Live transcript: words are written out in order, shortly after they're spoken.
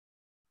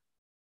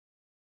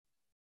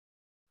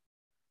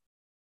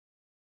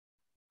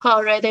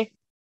Already.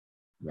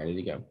 Ready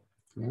to go.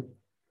 Yeah.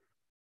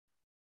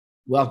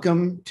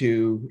 Welcome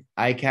to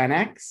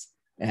ICANX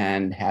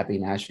and happy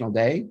National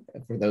Day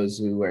for those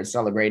who are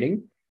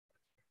celebrating.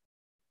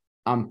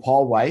 I'm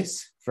Paul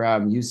Weiss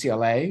from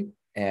UCLA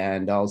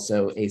and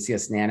also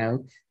ACS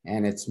Nano,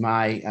 and it's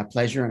my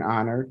pleasure and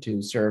honor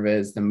to serve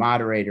as the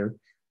moderator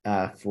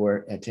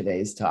for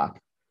today's talk.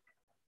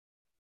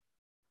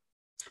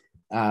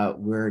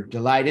 We're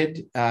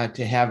delighted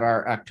to have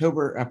our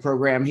October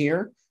program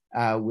here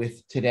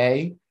with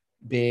today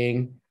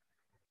being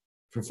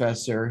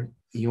Professor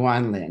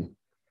Yuan Lin.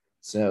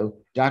 So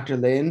Dr.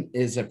 Lin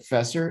is a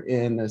professor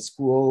in the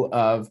School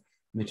of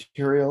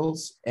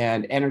Materials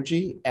and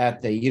Energy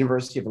at the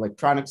University of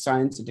Electronic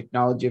Science and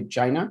Technology of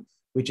China,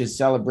 which is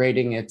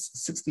celebrating its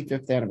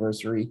 65th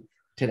anniversary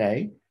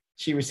today.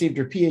 She received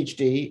her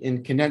PhD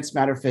in condensed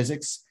matter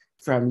physics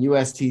from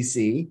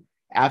USTC.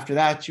 After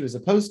that, she was a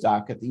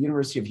postdoc at the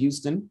University of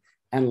Houston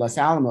and Los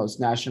Alamos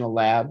National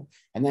Lab,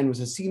 and then was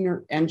a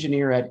senior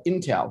engineer at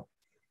Intel.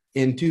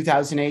 In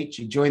 2008,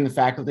 she joined the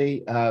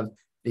faculty of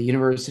the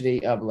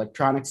University of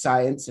Electronic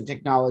Science and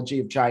Technology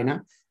of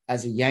China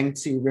as a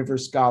Yangtze River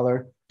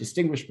Scholar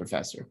Distinguished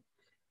Professor.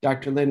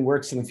 Dr. Lin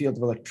works in the field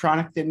of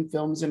electronic thin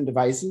films and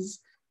devices,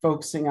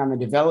 focusing on the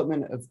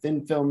development of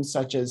thin films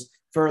such as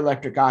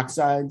ferroelectric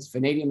oxides,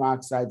 vanadium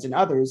oxides, and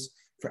others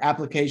for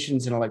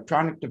applications in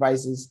electronic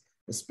devices,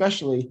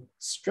 especially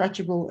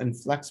stretchable and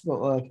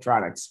flexible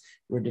electronics.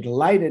 We're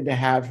delighted to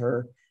have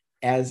her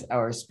as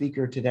our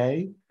speaker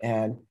today.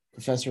 And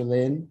Professor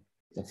Lin,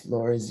 the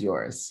floor is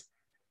yours.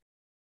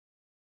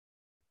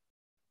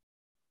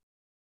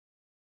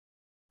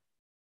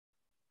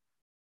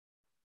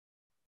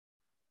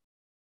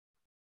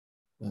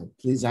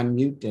 Please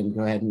unmute and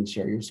go ahead and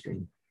share your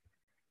screen.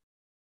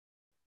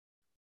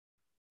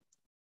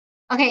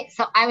 Okay,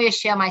 so I will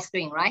share my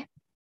screen, right?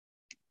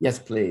 Yes,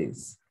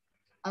 please.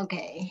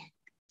 Okay,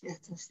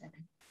 just a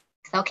second.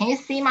 So can you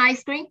see my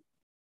screen?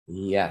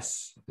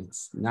 Yes,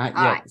 it's not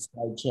all yet. Right.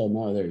 Slideshow.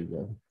 No, there you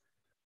go.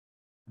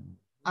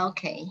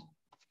 Okay.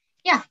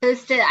 Yeah,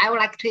 first I would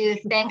like to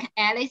thank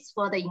Alice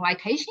for the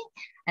invitation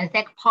and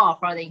thank Paul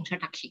for the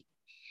introduction.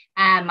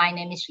 My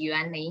name is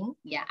Yuan Lin.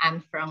 Yeah,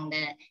 I'm from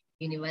the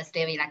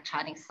University of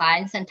Electronic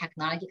Science and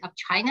Technology of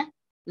China,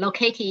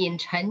 located in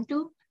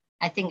Chengdu.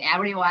 I think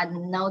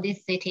everyone knows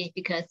this city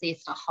because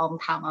it's the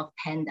hometown of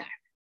Panda.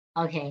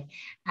 Okay,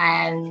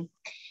 and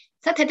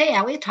so today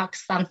I will talk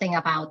something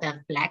about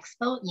the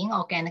flexible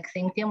inorganic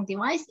thin film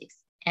devices,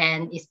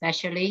 and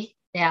especially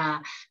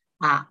our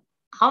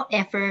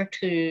effort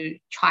to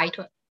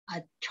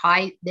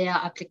try their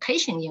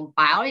application in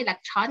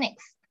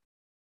bioelectronics.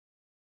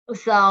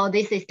 So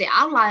this is the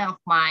outline of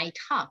my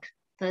talk.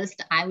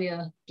 First, I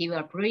will give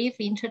a brief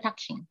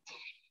introduction.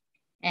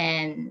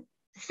 And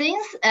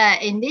since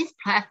in this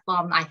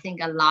platform, I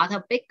think a lot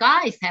of big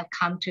guys have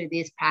come to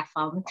this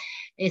platform,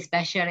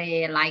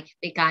 especially like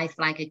big guys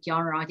like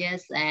John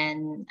Rogers,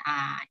 and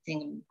I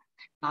think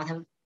a lot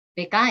of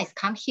big guys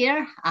come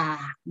here.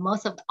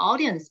 Most of the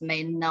audience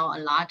may know a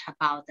lot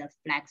about the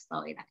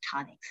flexible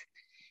electronics,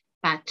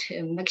 but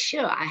to make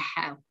sure I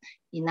have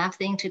enough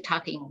thing to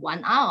talk in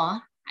 1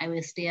 hour, I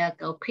will still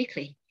go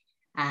quickly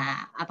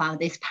about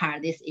this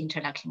part, this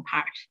introduction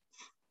part.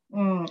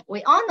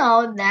 We all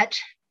know that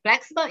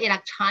flexible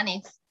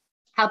electronics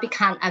have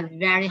become a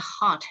very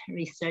hot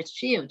research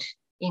field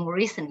in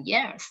recent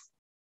years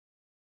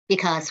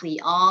because we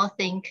all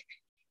think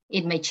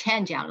it may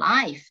change our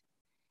life.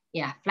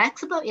 Yeah,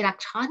 flexible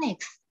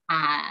electronics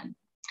are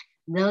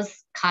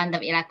those kind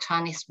of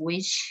electronics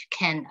which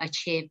can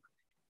achieve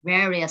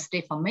various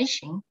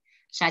deformation,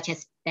 such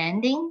as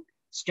bending,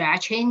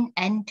 stretching,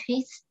 and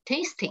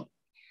twisting.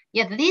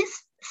 Yet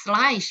this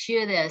slide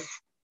shows us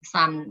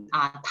some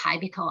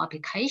typical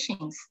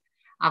applications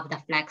of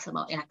the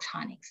flexible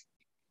electronics.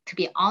 To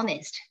be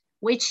honest,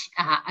 which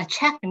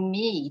attracted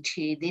me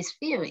to this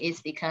field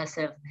is because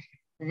of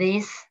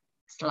this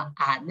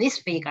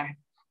figure,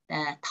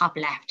 the top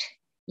left.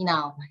 You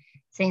know,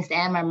 since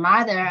I'm a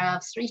mother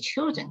of 3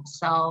 children,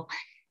 so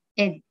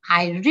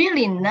I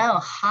really know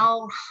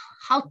how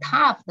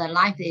tough the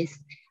life is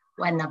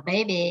when a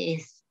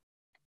baby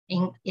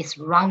is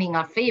running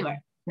a fever.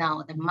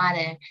 Now the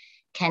mother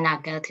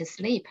cannot go to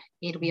sleep.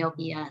 It will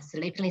be a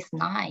sleepless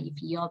night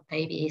if your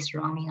baby is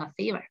running a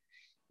fever.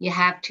 You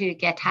have to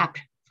get up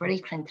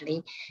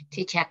frequently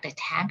to check the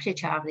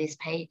temperature of this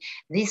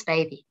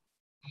baby.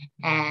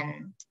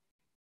 And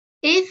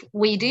if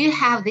we do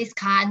have this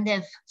kind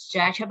of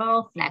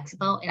stretchable,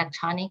 flexible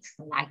electronics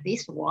like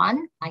this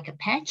one, like a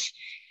patch,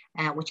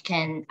 which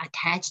can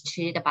attach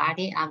to the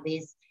body of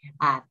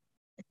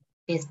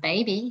this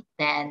baby,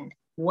 then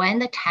when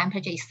the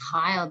temperature is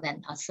higher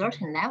than a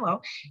certain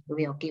level, it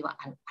will give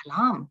an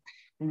alarm.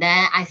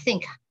 Then I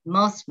think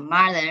most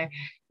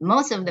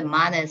of the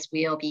mothers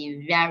will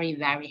be very,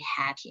 very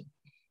happy.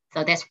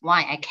 So that's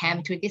why I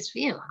came to this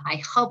field.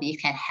 I hope you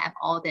can have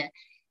all the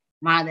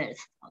mothers,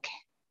 okay.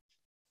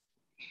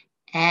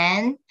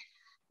 And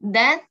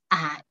then,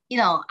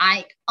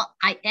 I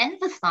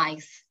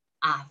emphasize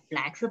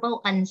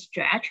flexible and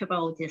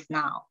stretchable just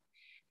now.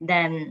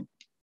 Then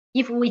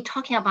if we're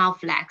talking about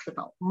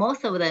flexible,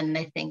 most of them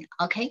may think,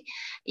 okay,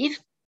 if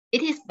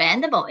it is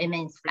bendable, it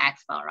means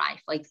flexible, right?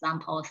 For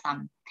example,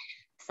 some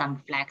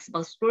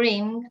flexible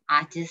spring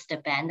are just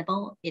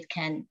bendable. It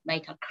can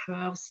make a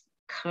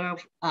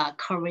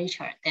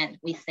curvature, then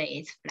we say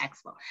it's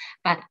flexible.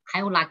 But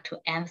I would like to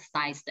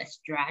emphasize the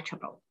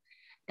stretchable.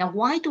 Then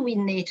why do we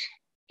need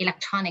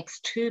electronics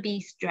to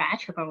be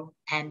stretchable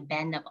and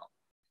bendable?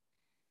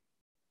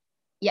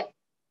 Yeah,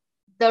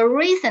 the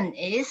reason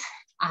is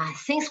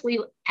since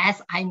we,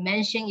 as I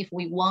mentioned, if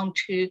we want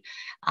to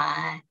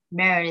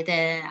mirror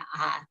the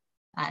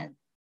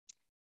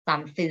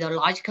some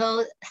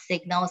physiological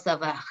signals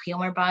of a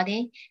human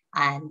body,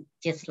 and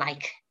just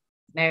like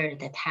mirror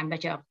the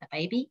temperature of the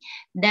baby,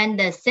 then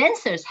the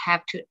sensors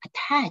have to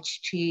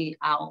attach to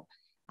our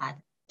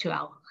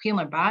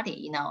human body,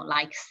 you know,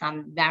 like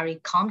some very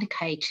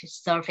complicated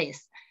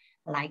surface,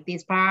 like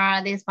this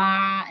bar,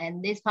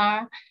 and this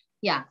bar.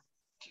 Yeah,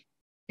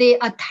 the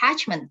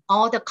attachment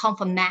or the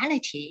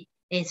conformality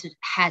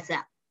has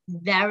a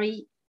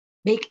very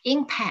big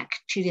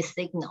impact to the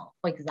signal.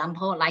 For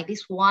example, like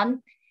this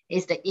one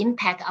is the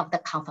impact of the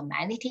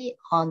conformality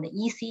on the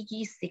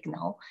ECG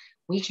signal.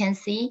 We can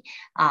see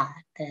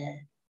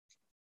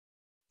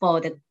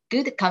for the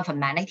good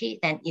conformality,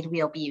 then it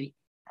will be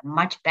a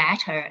much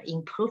better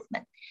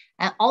improvement.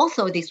 And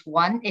also this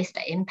one is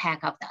the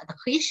impact of the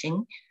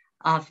adhesion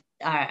of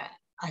a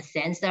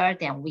sensor.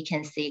 Then we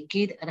can see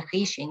good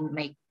adhesion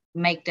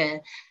make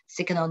the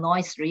signal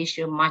noise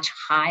ratio much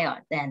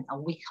higher than a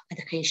weak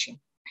adhesion.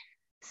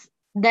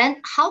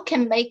 Then how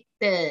can make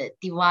the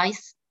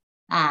device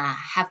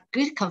have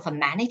good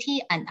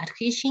conformality and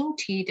adhesion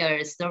to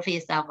the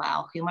surface of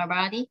our human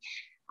body?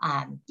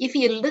 If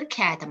you look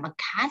at the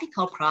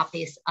mechanical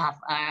properties of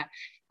an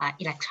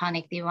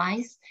electronic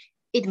device,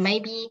 it may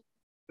be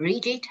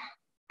rigid,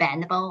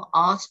 bendable,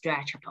 or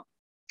stretchable.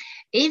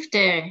 If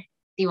the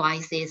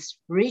device is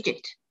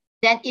rigid,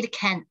 then it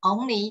can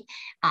only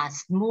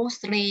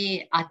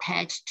smoothly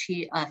attach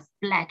to a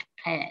flat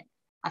plane.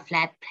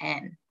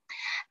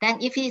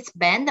 Then if it's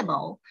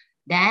bendable,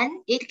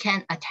 then it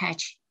can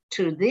attach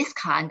to this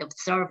kind of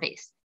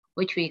surface,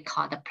 which we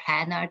call the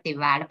planar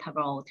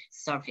developable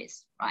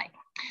surface, right?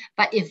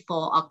 But if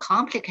for a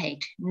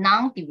complicated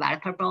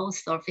non-developable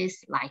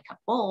surface like a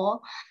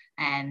ball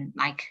and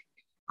like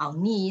our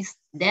knees,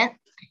 then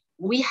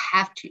we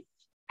have to,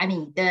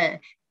 the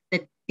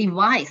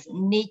device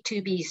need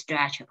to be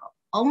stretchable.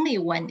 Only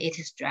when it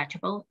is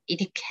stretchable,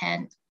 it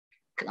can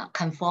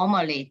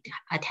conformally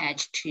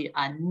attach to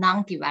a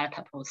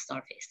non-developable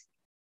surface.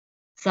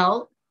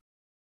 So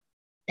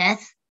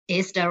that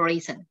is the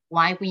reason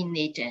why we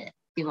need a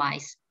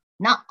device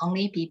not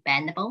only be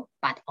bendable,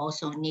 but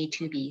also need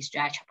to be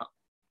stretchable.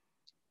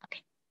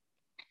 Okay.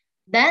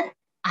 Then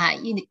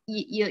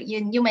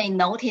you may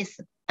notice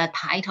the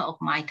title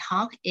of my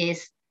talk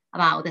is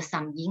about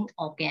some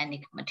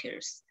inorganic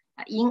materials,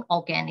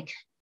 inorganic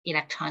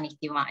electronic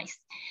device.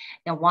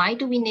 Then why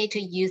do we need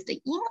to use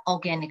the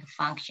inorganic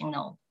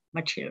functional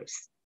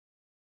materials?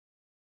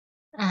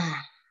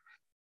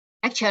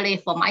 Actually,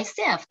 for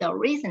myself, the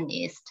reason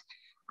is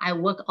I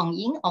work on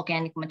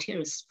inorganic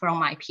materials from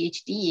my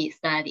PhD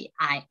study.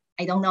 I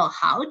don't know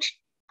how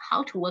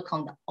to work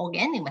on the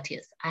organic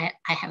materials. I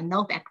have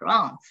no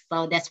background,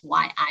 so that's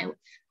why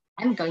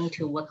I'm going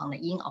to work on the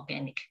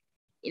inorganic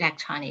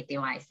electronic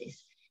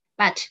devices.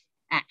 But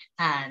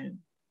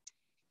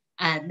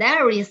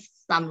there is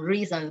some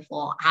reason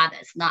for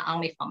others, not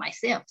only for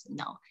myself.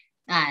 No,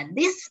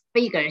 this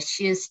figure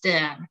shows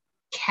the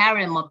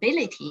carrier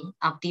mobility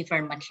of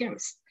different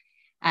materials.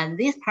 And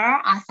these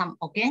part are some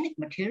organic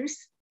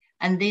materials,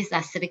 and these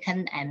are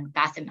silicon and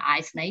gallium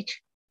arsenide,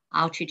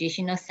 our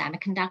traditional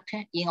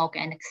semiconductor,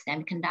 inorganic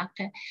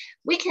semiconductor.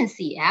 We can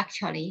see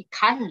actually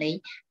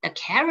currently the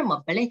carrier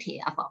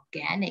mobility of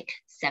organic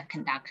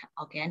semiconductor,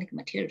 organic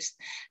materials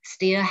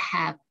still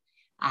have,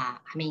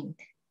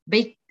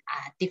 big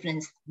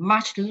difference,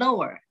 much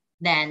lower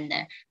than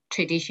the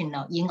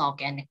traditional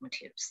inorganic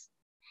materials.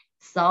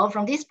 So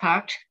from this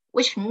part,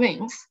 which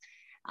means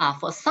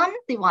for some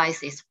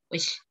devices,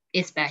 which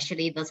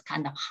especially those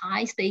kind of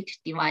high-state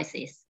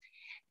devices,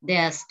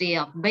 there's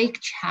still a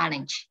big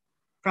challenge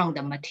from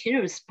the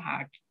materials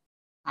part,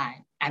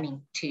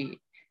 to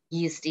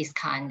use this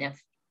kind of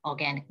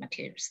organic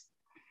materials.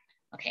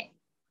 Okay.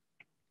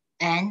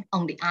 And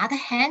on the other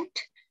hand,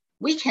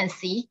 we can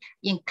see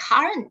in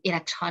current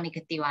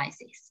electronic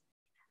devices,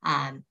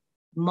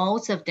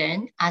 most of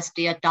them are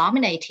still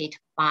dominated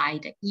by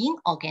the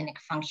inorganic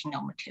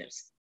functional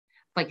materials.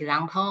 For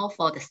example,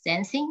 for the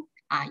sensing,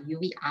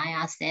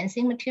 UV-IR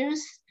sensing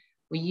materials,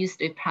 we use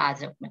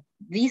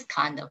these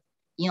kind of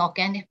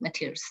inorganic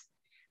materials: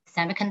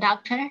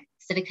 semiconductor,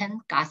 silicon,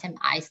 gallium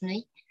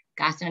arsenide,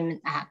 gallium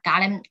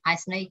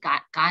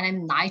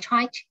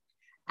nitride,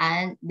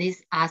 and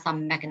these are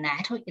some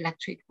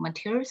magnetoelectric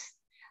materials,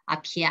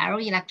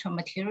 piezoelectric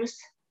materials,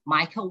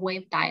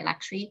 microwave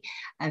dielectric,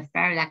 and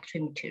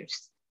ferroelectric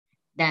materials.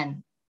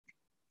 Then,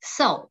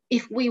 so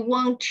if we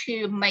want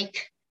to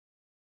make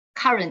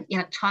current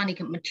electronic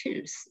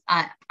materials,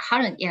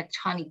 current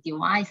electronic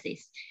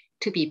devices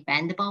to be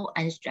bendable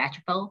and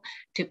stretchable,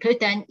 to put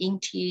them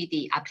into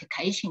the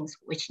applications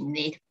which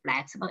need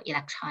flexible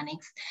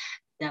electronics,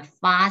 the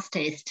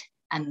fastest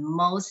and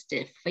most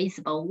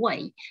feasible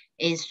way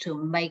is to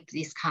make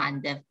this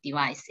kind of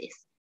devices.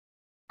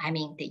 I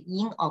mean, the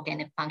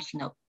inorganic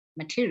functional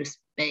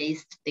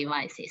materials-based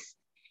devices,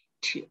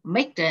 to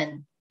make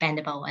them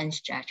bendable and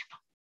stretchable.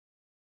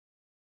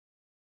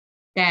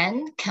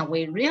 Then can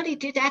we really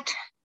do that?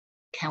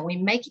 Can we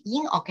make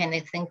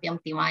inorganic thin film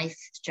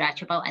device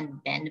stretchable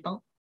and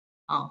bendable?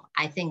 Oh,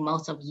 I think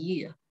most of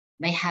you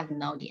may have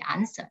know the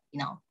answer.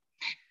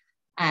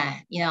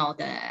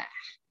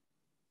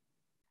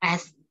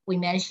 As we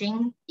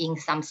mentioned in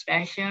some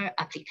special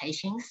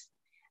applications,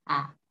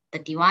 the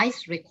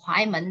device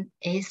requirement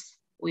is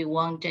we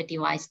want the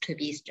device to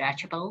be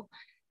stretchable.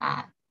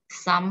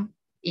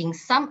 In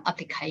some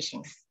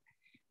applications,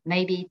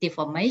 maybe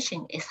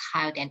deformation is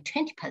higher than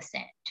 20%,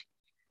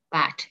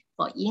 but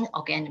for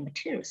inorganic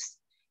materials,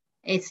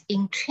 its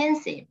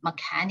intrinsic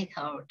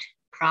mechanical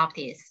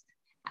properties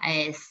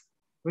is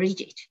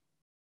rigid,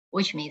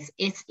 which means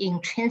it's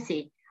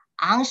intrinsic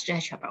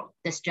unstretchable.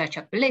 The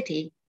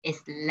stretchability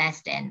is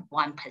less than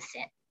 1%.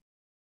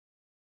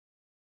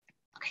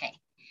 Okay,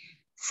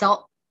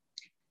 so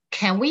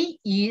can we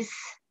use,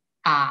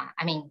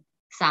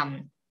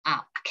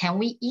 can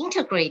we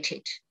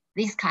integrate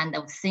this kind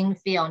of thin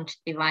film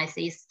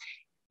devices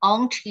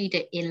onto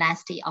the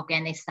elastic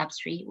organic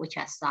substrate, which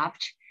are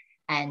soft,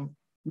 and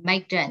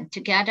make them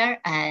together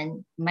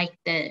and make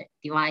the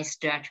device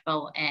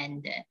stretchable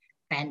and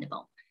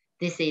bendable?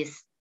 This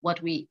is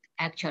what we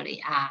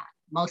actually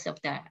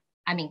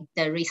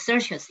the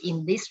researchers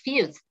in this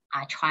field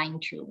are trying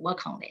to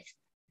work on this.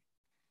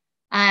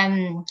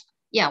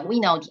 Yeah, we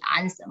know the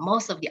answer.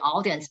 Most of the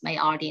audience may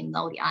already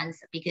know the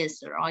answer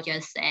because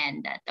Rogers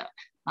and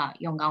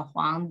Yonggang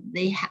Huang,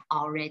 they have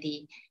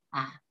already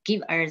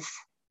give us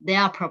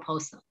their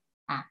proposal.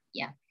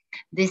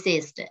 This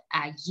is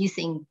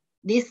using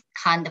this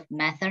kind of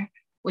method,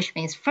 which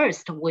means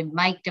first we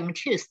make the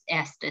materials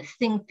as the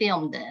thin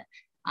film,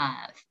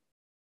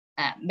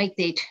 make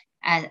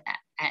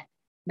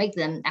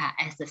them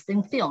as a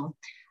thin film,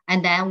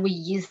 and then we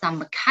use some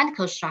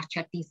mechanical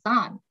structure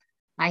design,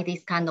 like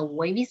this kind of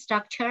wavy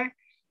structure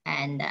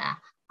and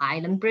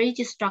island bridge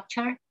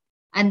structure,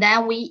 and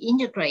then we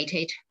integrate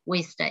it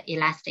with the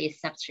elastic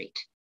substrate.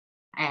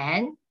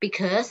 And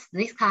because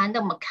this kind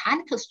of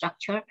mechanical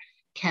structure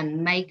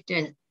can make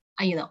the,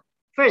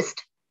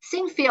 first,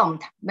 thin film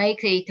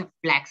make it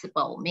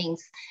flexible,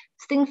 means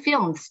thin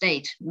film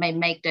state may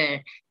make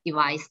the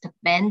device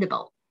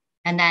bendable.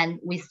 And then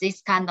with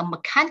this kind of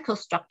mechanical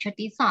structure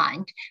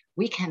design,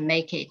 we can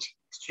make it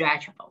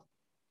stretchable.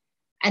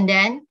 And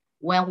then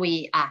when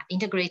we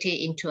integrate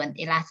it into an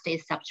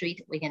elastic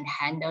substrate, we can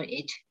handle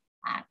it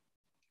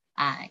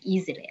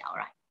easily, all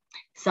right?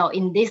 So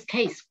in this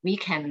case, we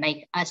can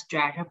make a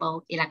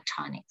stretchable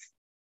electronics.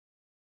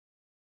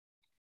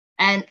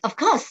 And of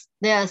course,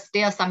 there's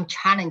still some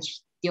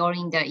challenge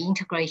during the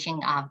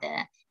integration of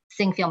the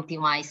thin film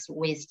device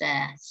with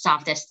the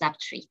softer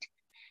substrate.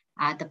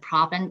 The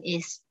problem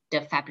is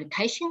the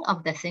fabrication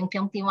of the thin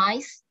film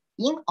device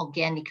in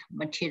organic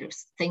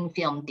materials, thin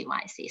film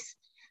devices.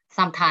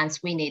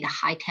 Sometimes we need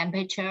high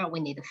temperature, we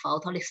need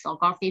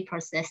photolithography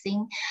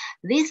processing.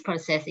 These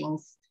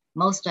processings,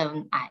 most of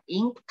them are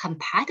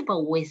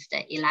incompatible with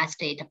the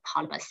elastic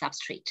polymer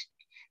substrate.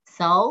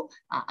 So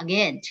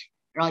again,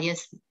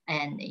 Rogers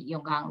and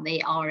Yonggang,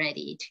 they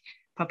already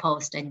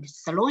proposed a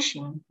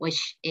solution,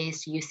 which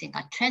is using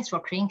a transfer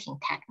printing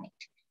technique.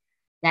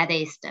 That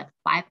is the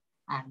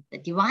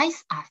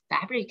device are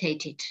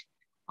fabricated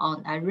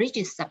on a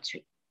rigid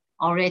substrate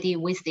already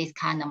with this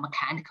kind of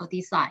mechanical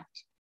design,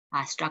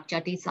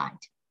 structure design.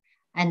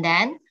 And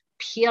then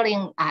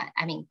peeling,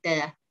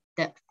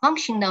 the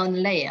functional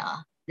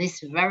layer,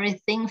 this very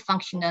thin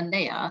functional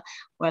layer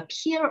will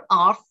peel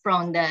off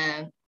from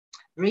the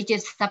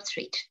rigid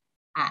substrate.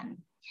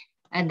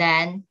 And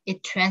then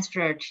it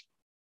transferred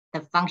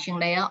the function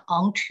layer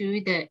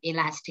onto the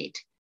elastic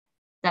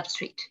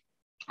substrate.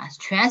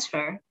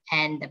 Transfer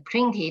and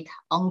print it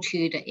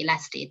onto the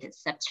elastic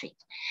substrate.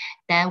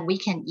 Then we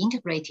can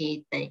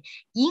integrate the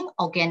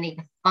inorganic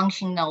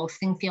functional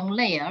thin film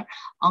layer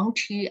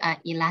onto an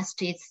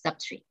elastic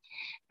substrate.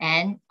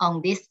 And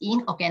on this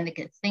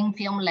inorganic thin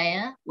film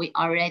layer, we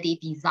already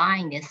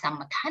designed some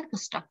mechanical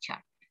structure,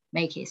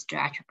 make it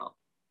stretchable.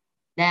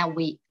 Then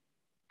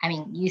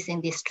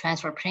using this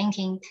transfer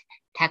printing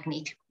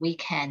technique,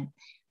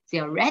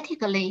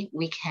 theoretically,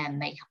 we can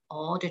make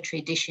all the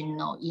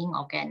traditional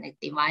inorganic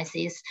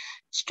devices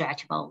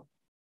stretchable,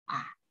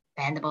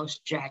 bendable,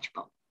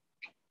 stretchable.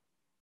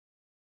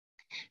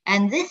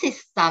 And this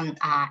is some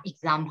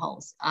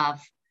examples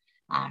of,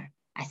 I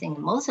think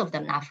most of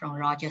them are from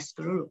Rogers'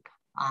 group.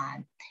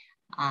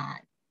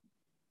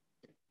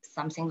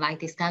 Something like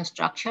this kind of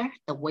structure,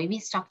 the wavy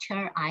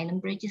structure,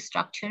 island bridge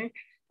structure,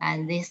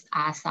 and these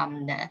are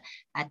some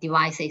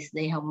devices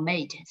they have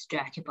made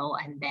stretchable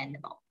and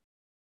bendable.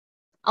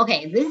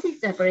 Okay, this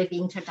is a brief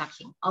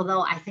introduction,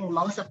 although I think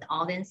most of the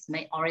audience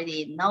may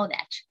already know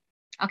that.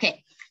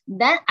 Okay,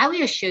 then I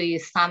will show you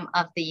some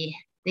of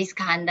this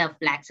kind of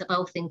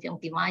flexible thin film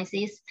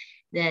devices,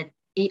 the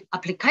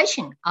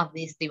application of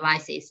these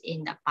devices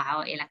in the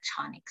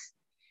bioelectronics.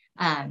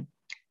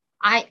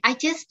 I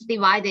just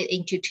divided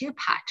into two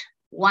parts.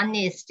 One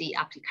is the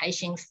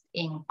applications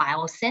in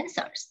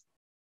biosensors.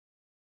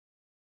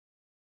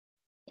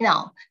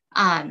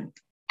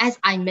 As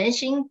I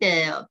mentioned,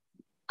 a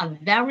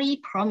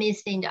very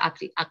promising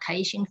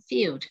application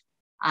field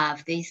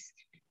of this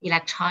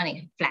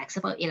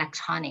flexible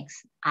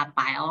electronics are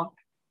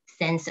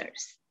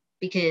biosensors.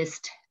 Because,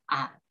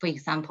 for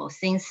example,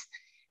 since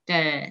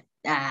the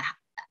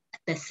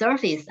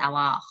surface of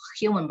our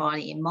human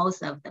body,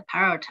 most of the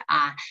parts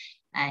are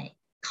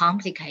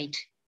complicated,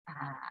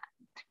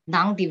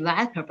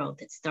 non-developable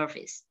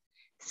surface.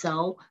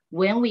 So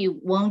when we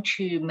want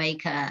to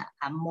make a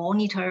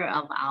monitor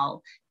of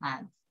our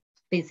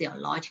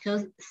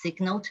physiological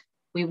signal,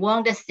 we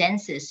want the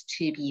sensors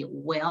to be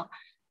well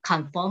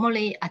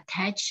conformally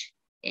attached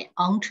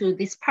onto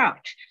this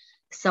part.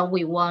 So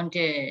we want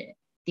the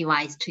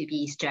device to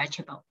be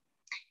stretchable.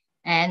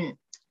 And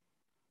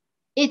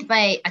it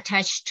may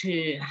attach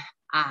to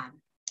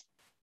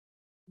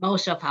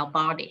most of our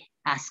body,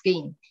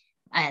 skin,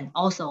 and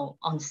also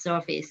on the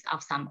surface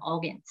of some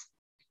organs.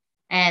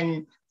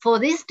 And for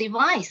this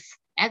device,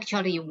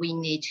 actually we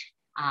need,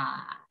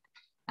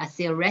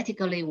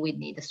 theoretically, we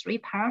need 4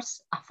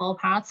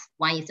 parts.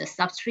 One is the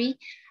substrate,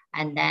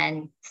 and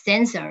then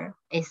sensor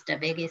is the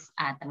biggest,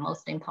 the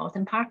most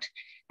important part.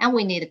 And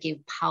we need to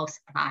give power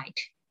supply.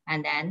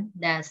 And then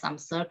there are some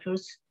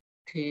circuits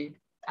to,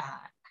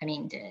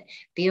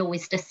 deal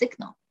with the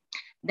signal.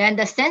 Then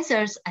the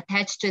sensors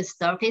attached to the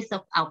surface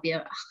of our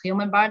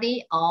human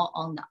body or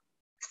on the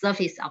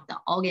surface of the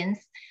organs,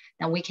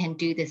 then we can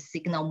do the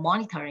signal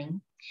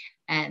monitoring.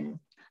 And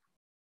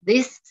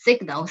these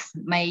signals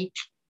may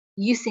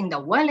using the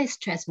wireless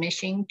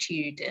transmission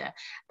to the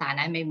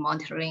dynamic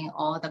monitoring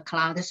or the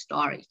cloud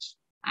storage.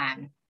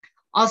 And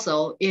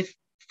also, if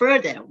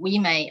further, we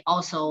may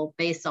also,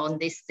 based on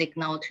this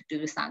signal, to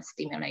do some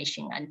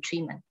stimulation and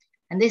treatment.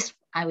 And this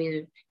I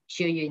will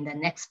show you in the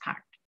next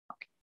part.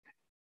 Okay.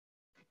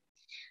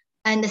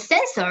 And the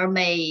sensor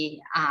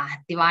may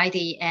divide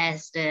it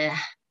as the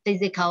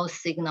physical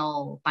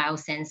signal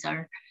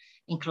biosensor,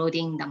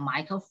 including the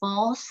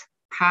microphones,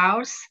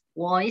 pulse,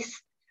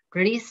 voice,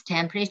 release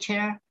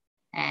temperature,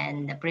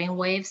 and the brain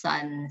waves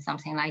and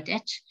something like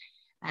that.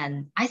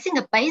 And I think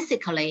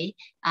basically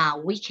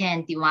we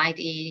can divide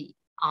it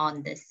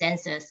on the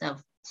sensors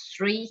of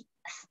three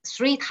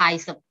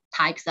types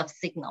of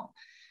signal.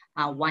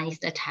 One is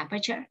the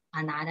temperature,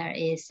 another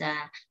is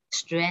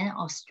strain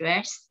or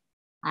stress,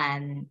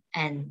 and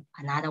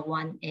another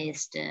one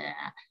is the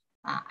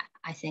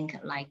I think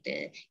like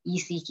the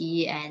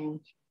ECG and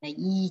the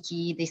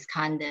EEG, this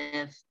kind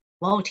of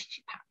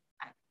voltage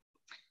part.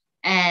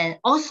 And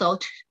also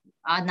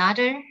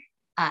another,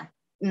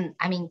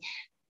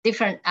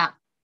 different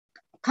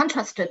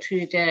contrast to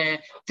the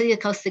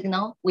physical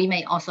signal, we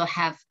may also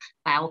have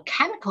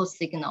biochemical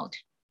signal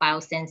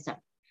biosensor,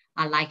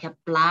 like a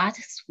blood,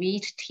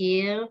 sweat,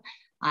 tear,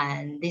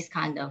 and this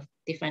kind of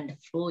different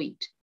fluid.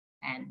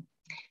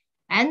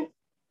 And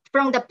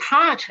from the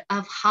part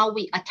of how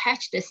we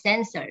attach the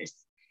sensors,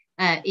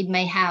 it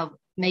may have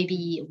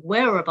maybe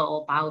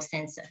wearable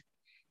biosensor.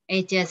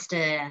 It just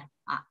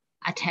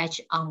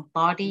attach on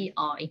body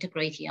or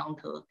integrated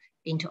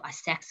into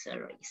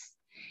accessories.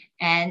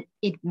 And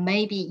it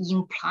may be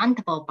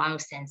implantable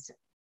biosensor,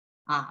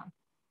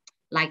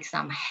 like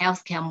some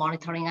healthcare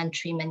monitoring and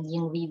treatment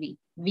in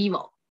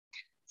vivo.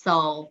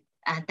 So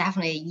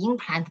definitely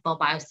implantable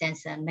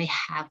biosensor may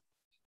have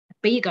a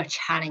bigger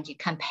challenge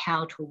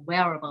compared to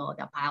wearable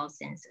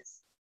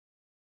biosensors.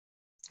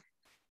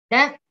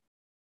 Then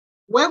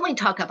when we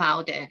talk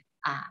about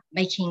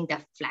making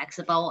the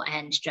flexible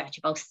and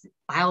stretchable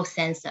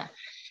biosensor,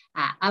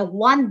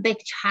 one big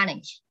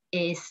challenge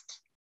is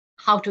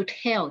how to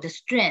tell the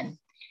strength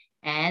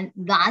and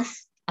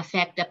thus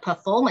affect the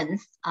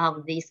performance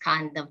of these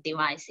kind of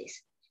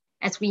devices.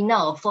 As we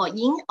know, for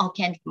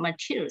inorganic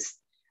materials,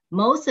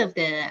 most of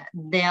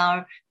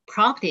their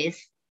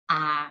properties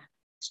are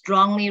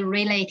strongly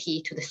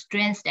related to the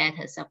strength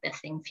status of the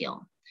thin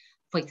film.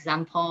 For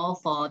example,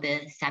 for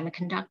the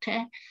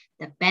semiconductor,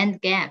 the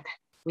band gap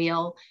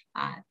will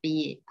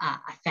be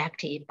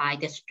affected by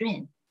the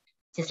strain.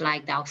 Just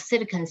like our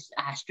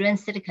strain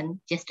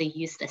silicon, just to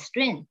use the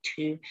strain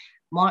to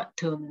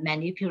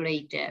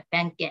manipulate the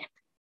band gap.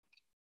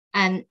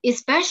 And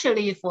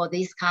especially for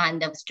this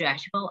kind of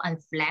stretchable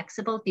and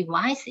flexible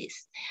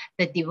devices,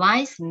 the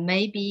device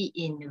may be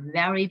in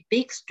very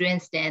big strain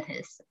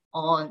status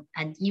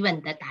and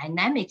even the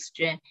dynamic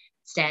strain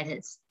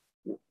status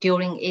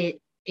during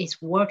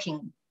its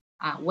working,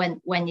 when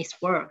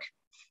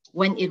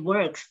it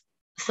works.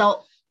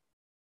 So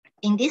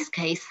in this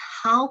case,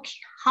 how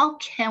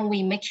can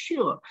we make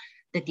sure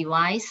the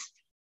device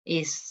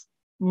is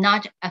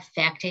not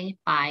affected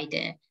by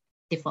the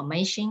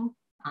deformation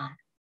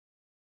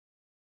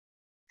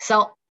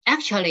So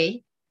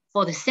actually,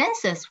 for the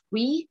sensors,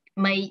 we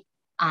may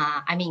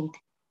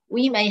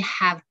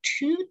have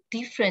two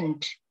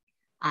different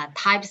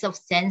types of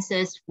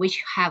sensors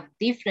which have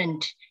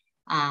different,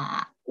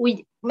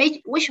 which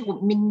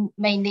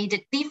may need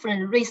a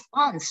different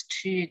response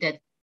to the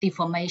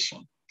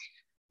deformation.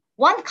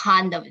 One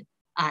kind of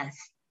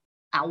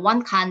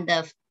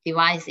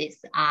devices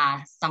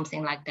are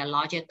something like the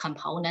logic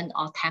component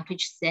or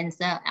temperature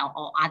sensor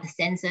or other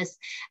sensors.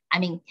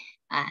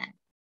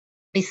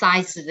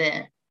 Besides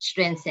the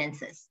strain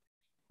sensors.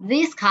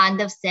 This kind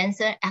of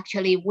sensor,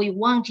 actually, we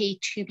want it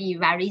to be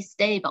very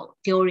stable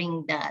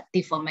during the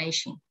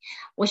deformation,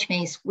 which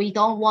means we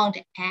don't want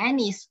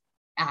any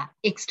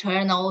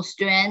external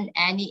strain,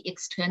 any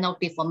external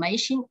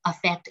deformation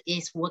affect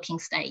its working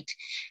state.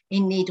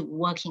 It needs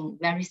working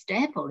very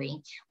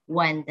stably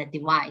when the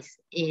device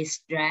is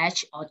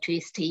stretched or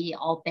twisty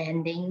or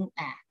bending.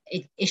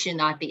 It should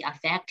not be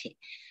affected.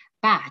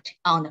 But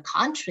on the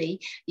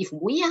contrary, if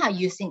we are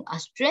using a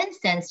strain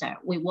sensor,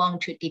 we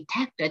want to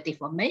detect the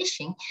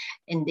deformation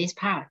in this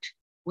part.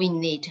 We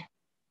need to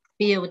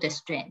feel the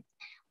strain.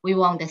 We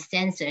want the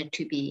sensor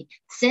to be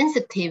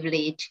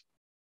sensitively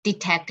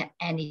detect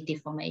any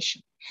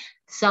deformation.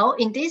 So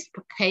in this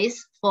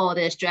case, for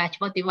the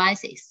stretchable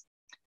devices,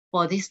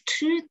 for these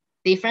two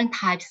different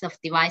types of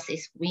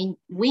devices, we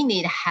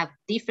need to have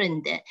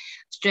different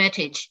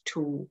strategy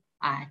to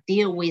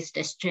deal with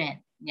the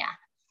strain. Yeah.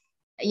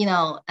 In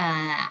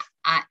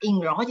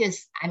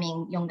Rogers,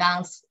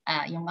 Yonggang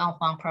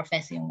Huang,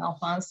 Professor Yonggang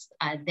Huang's,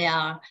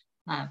 their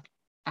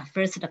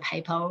first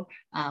paper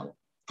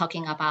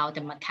talking about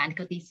the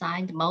mechanical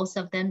design. Most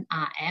of them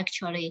are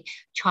actually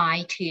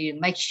trying to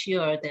make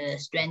sure the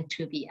strain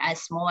to be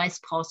as small as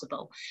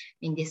possible.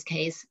 In this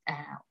case,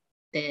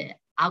 the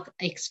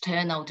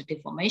external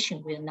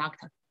deformation will not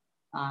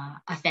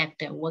affect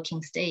the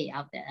working state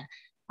of the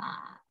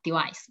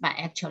device. But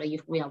actually,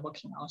 if we are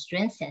working on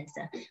strain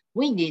sensor,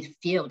 we need to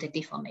feel the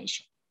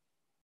deformation.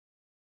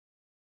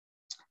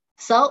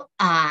 So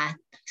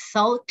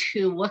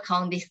to work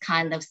on this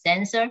kind of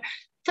sensor,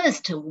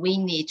 first we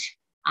need to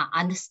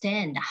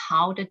understand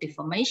how the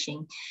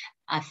deformation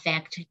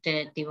affect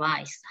the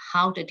device,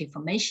 how the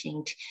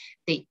deformation,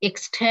 the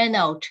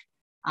external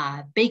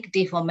big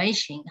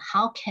deformation,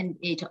 how can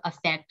it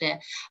affect the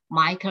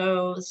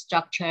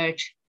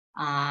microstructured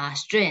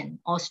strain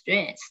or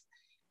stress,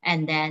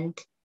 and then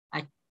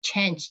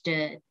change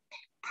the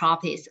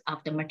properties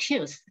of the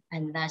materials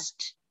and thus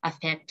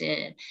affect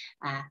the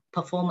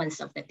performance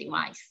of the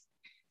device.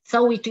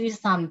 So we do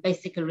some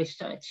basic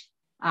research.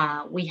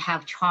 We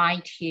have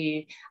tried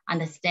to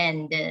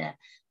understand the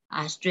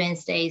strain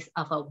states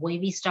of a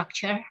wavy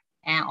structure,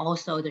 and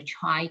also to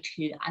try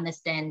to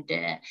understand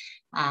the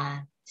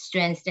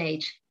strain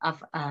state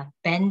of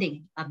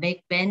bending, a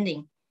big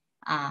bending,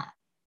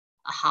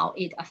 how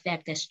it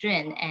affects the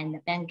strain and the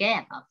band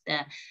gap of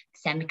the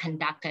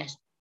semiconductors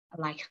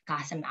like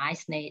gallium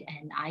arsenide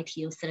and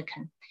ITO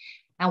silicon.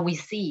 And we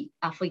see,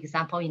 for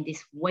example, in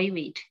this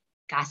wavy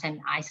gallium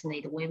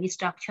arsenide wavy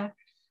structure,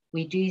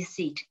 we do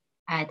see it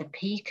at the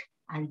peak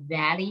and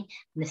valley,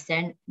 in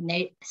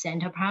the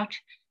center part.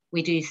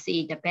 We do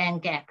see the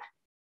band gap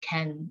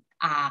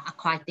are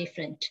quite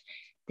different.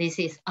 This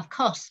is, of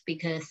course,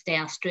 because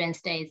their strain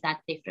states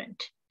are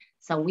different.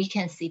 So we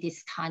can see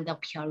this kind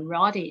of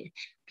periodic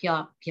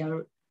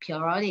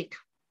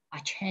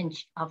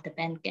change of the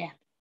band gap.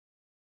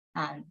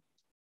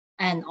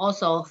 And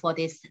also for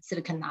this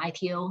silicon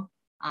ITO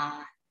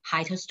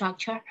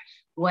structure,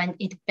 when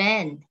it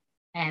bends,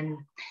 and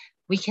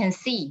we can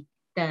see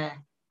the,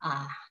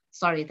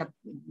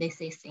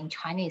 this is in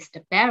Chinese,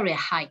 the barrier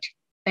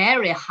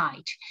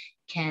height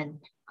can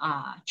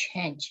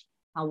change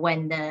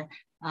when the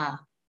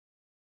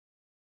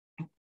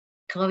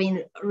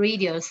curving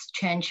radius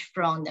change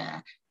from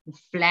the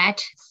flat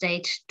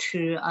state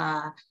to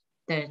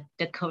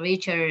the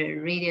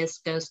curvature radius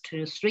goes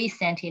to 3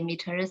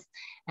 centimeters,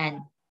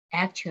 and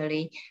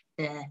actually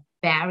the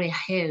barrier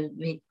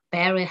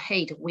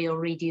height will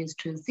reduce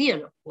to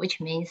 0,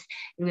 which means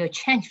it will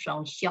change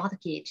from short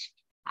gauge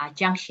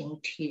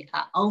junction to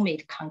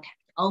ohmic contact,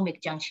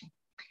 ohmic junction.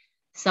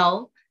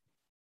 So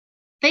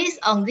based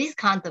on this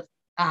kind of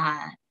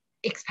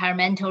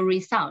experimental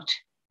result,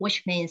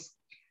 which means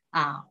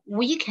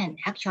we can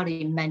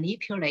actually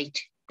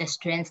manipulate the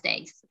strain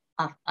states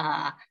of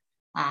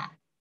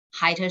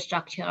height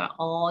structure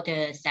or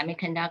the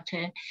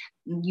semiconductor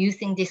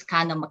using this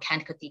kind of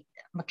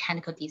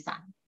mechanical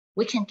design.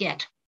 We can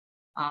get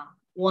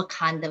what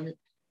kind of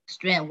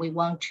strain we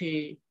want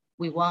to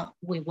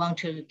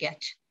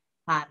get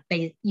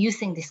by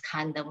using this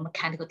kind of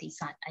mechanical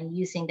design and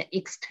using the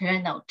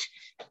external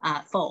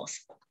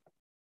force.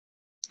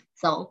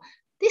 So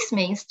this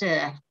means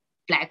the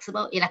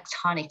flexible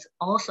electronics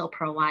also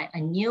provide a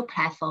new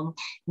platform,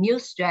 new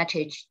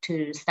strategy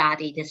to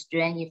study the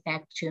strain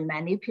effect to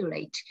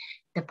manipulate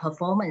the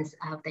performance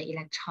of the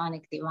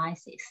electronic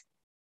devices.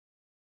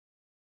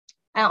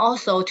 And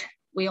also,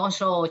 we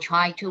also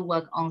try to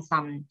work on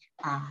some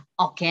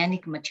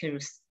organic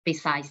materials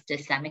besides the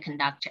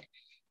semiconductor.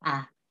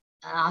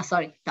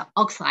 the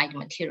oxide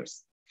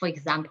materials. For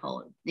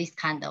example, this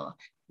kind of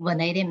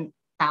vanadium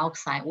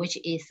dioxide, which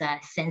is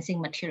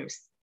sensing materials,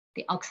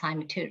 the oxide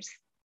materials,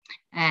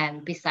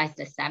 and besides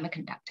the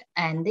semiconductor.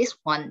 And this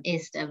one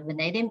is the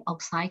vanadium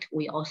oxide.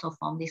 We also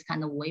form this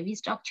kind of wavy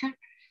structure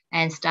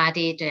and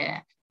studied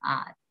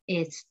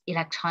its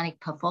electronic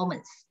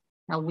performance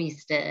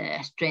with the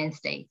strain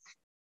states.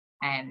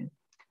 And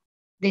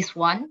this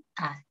one,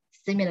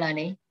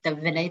 similarly, the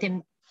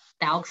vanadium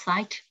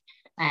dioxide,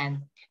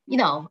 and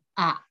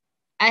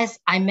as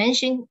I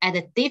mentioned, at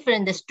the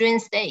different strain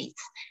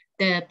states,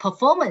 the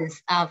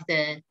performance of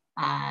the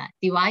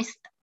device,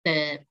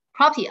 the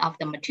property of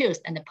the materials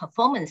and the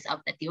performance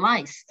of the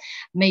device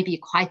may be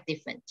quite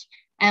different.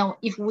 And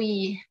if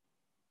we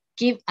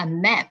give a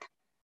map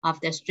of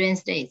the strain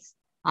states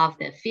of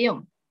the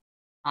film,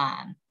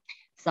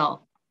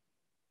 so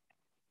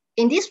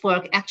in this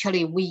work,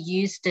 actually, we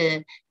use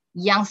the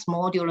Young's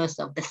modulus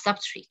of the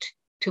substrate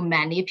to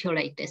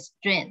manipulate the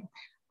strain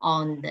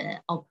on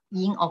the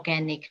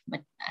inorganic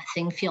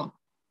thin film.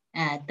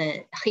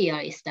 Here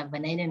is the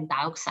vanadium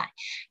dioxide.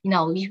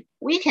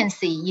 We can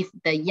see if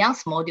the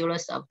Young's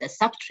modulus of the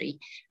substrate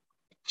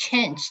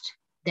changed,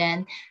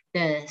 then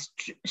the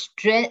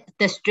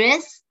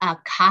stress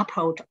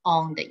coupled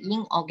on the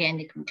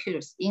inorganic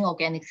materials,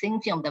 inorganic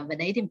thin film, the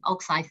vanadium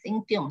oxide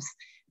thin films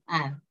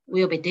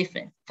will be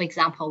different. For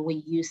example, we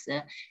use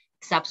a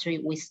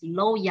substrate with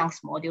low Young's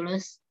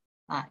modulus,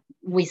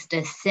 with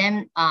the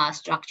same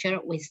structure,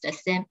 with the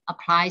same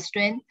applied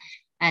strain,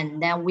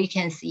 and then we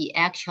can see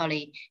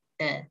actually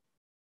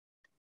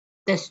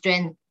the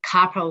strain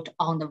coupled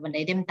on the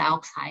vanadium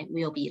dioxide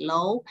will be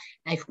low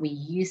if we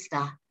use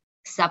the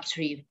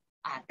substrate,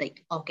 the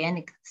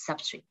organic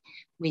substrate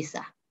with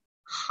a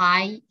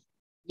high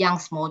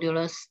Young's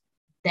modulus,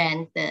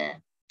 then the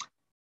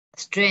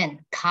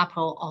strain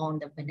coupled on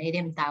the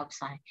vanadium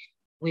dioxide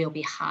will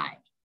be high.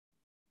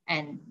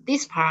 And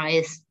this part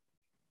is,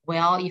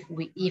 well,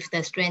 if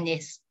the strain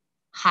is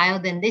higher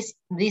than this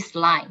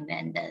line,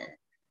 then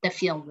the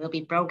film will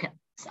be broken.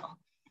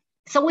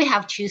 So we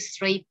have choose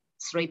three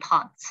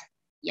parts.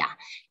 Yeah,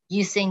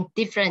 using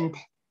different,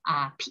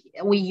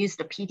 we use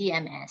the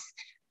PDMS,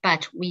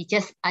 but we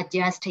just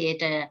adjusted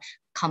the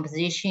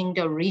composition,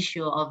 the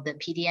ratio of the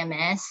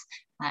PDMS,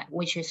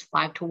 which is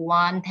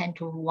 5:1,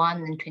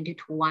 10:1, and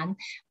 20:1,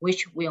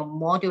 which will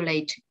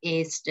modulate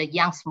is the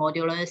Young's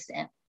modulus,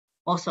 and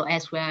also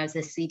as well as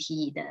the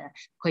CT, the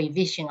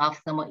coefficient of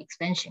thermal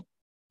expansion.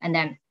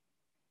 And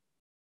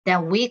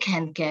then we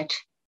can get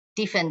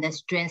different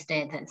strain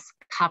status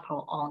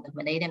coupled on the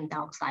vanadium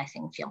dioxide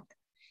thin film.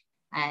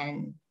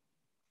 And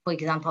for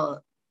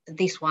example,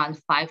 this one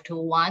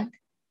 5:1,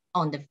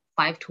 on the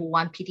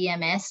 5:1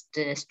 PDMS,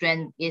 the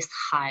strain is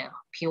higher,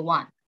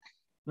 P1,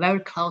 very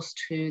close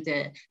to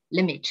the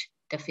limit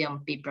the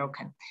film be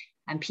broken.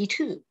 And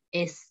P2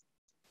 is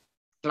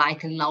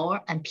slightly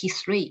lower, and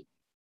P3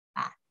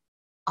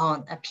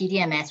 on a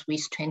PDMS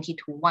with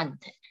 20:1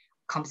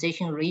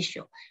 composition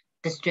ratio,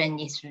 the strain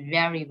is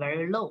very,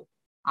 very low.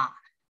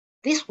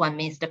 This one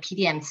means the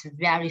PDMS is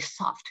very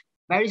soft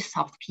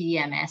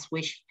PDMS,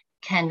 which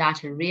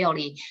cannot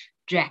really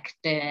drag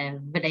the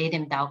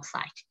vanadium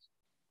dioxide.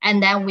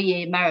 And then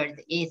we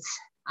measured its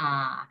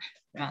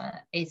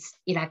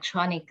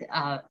electronic,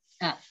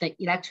 the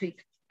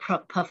electric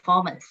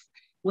performance,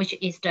 which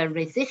is the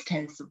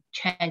resistance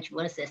change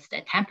versus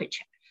the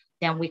temperature.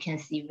 Then we can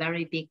see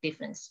very big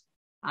difference.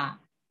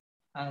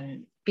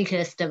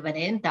 Because the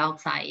vanadium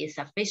dioxide is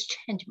a phase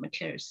change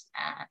materials.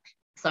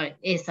 There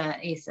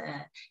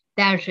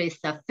is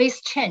a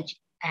phase change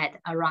at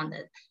around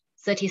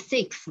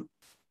 36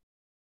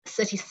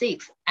 Celsius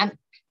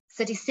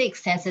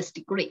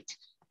degree.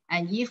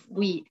 And if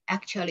we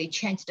actually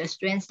change the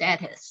strain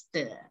status,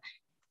 the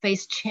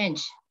phase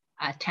change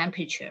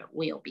temperature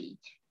will be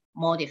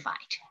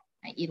modified,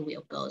 and it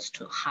will go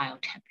to higher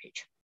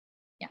temperature.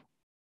 Yeah.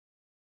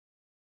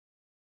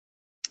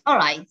 All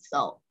right,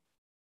 so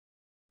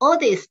all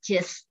this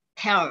just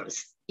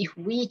tells if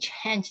we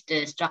change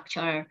the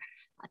structure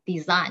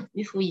design,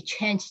 if we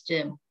change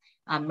the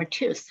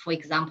materials, for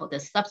example, the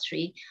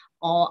substrate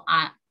or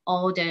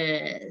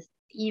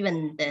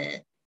even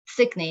the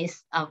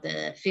thickness of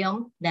the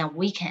film, then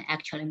we can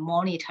actually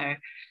monitor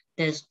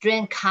the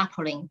strain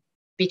coupling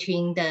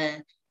between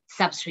the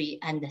substrate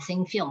and the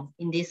thin film.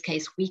 In this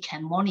case, we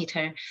can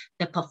monitor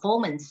the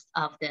performance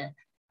of the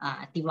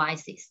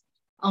devices.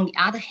 On the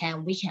other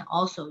hand, we can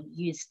also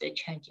use the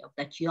change of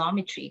the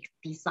geometric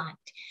design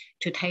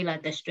to tailor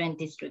the strain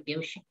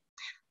distribution.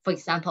 For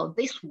example,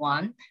 this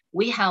one,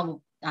 we have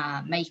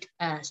made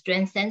a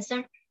strain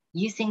sensor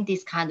using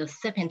this kind of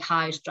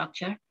serpentine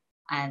structure.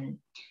 And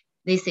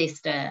this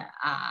is the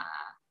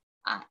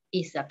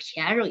is a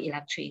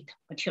piezoelectric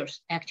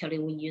materials. Actually,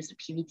 we use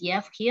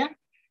PVDF here.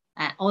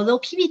 Although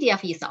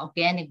PVDF is an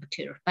organic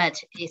material,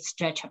 but its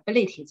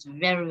stretchability is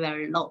very,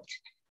 very low,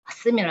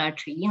 similar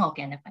to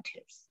inorganic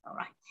materials, all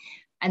right?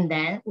 And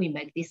then we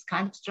make this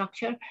kind of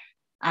structure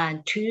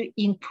to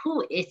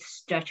improve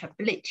its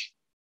stretchability.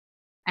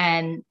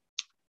 And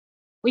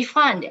we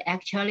find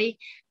actually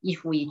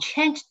if we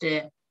change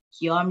the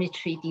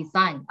geometry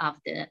design of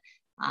the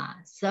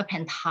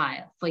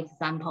serpentile, for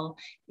example,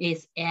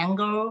 its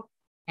angle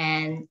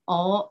and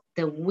all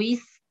the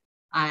width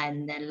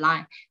and the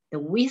line, the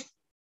width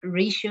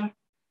ratio,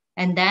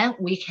 and then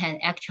we can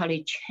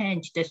actually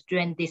change the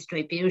strain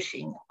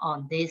distribution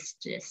on this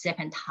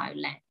serpentile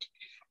length.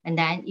 And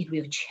then it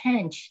will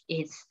change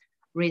its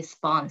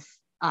response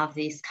of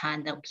this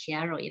kind of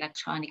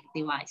bioelectronic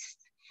device.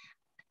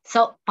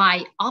 So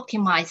by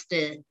optimize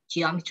the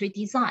geometry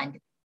design,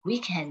 we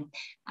can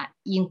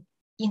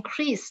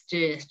increase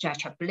the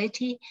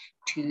stretchability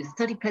to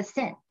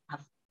 30% of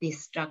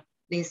this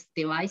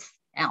device,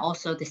 and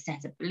also the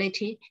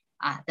sensibility,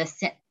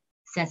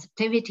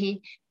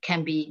 sensitivity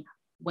can be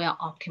well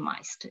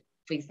optimized.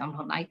 For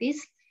example, like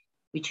this,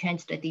 we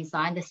change the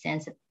design, the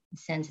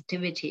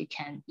sensitivity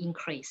can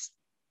increase.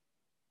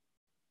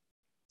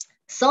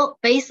 So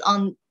based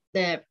on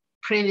the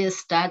previous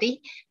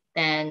study,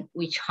 then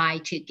we try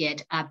to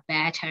get a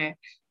better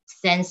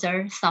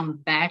sensor,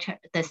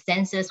 the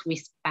sensors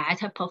with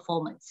better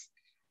performance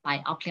by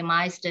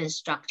optimize the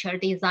structure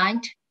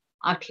design,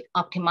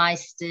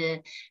 optimize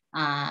the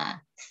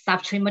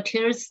substrate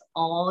materials,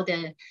 all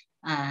the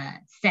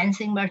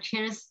sensing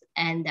materials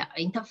and the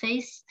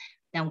interface,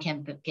 then we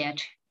can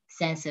get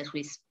sensors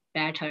with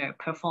better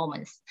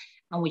performance.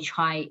 And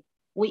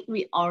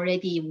we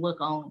already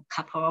work on a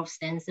couple of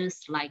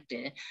sensors like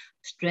the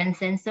strain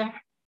sensor,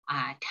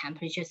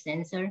 temperature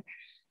sensor.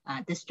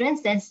 The strain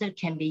sensor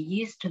can be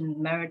used to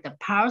measure the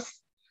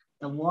pulse,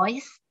 the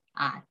voice,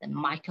 the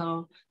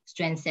micro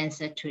strain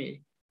sensor to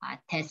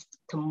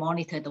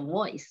monitor the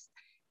voice.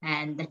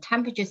 And the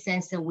temperature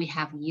sensor, we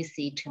have used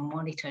it to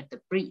monitor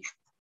the breath.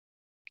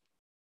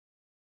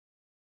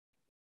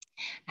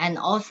 And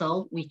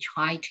also we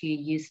try to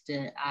use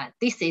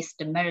this is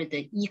to measure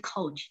the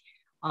echo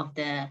of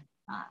a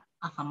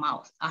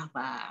mouse, of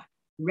a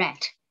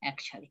rat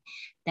actually.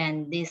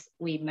 Then this,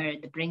 we measure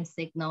the brain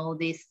signal.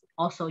 This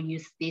also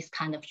use this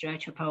kind of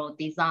stretchable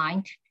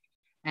design.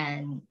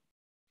 And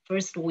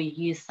first we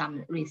use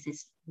some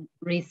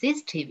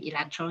resistive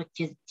electrode,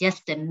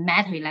 just the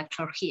metal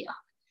electrode here.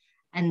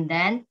 And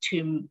then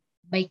to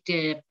make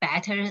the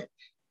better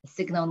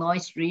signal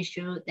noise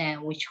ratio,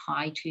 then we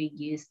try to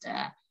use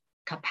the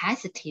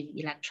capacitive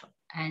electrode,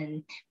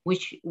 and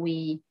which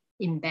we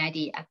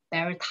embedded a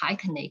very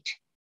tightened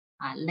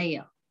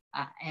layer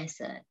as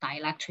a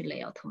dielectric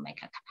layer to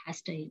make a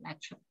capacitive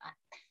electrode.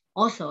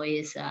 Also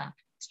is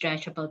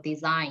stretchable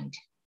designed.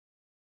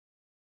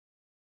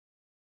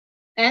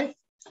 And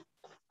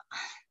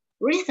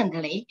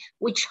recently,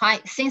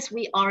 since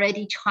we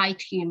already tried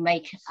to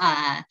make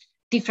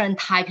different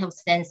type of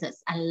sensors,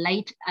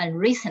 and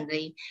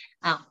recently,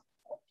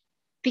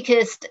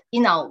 because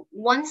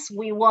once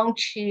we want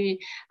to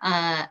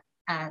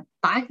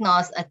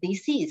diagnose a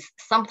disease,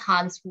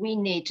 sometimes we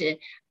need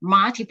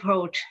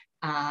multiple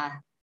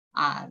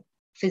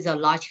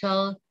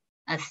physiological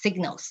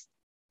signals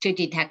to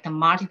detect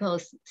multiple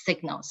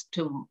signals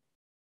to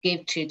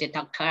give to the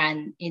doctor,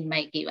 and it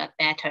may give a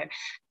better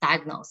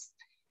diagnosis.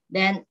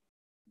 Then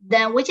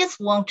we just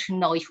want to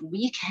know if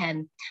we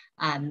can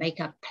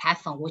make a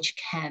platform which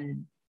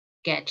can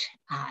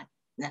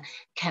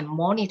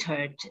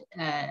monitor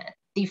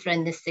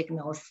different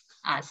signals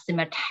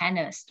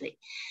simultaneously.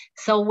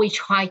 So we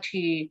try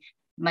to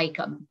make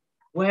a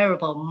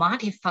wearable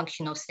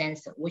multifunctional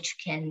sensor which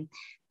can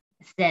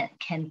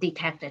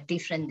detect the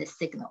different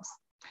signals.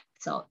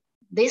 So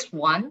this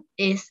one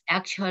is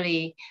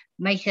actually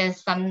make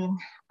some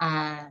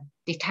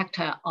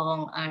detector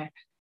on a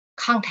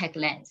contact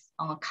lens,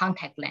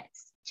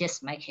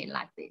 just make it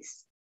like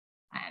this.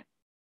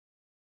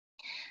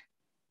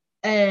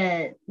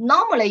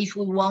 Normally, if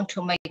we want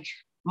to make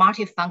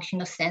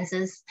multifunctional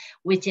sensors,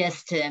 we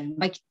just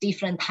make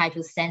different types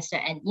of sensor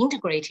and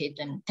integrated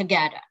them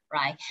together,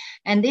 right?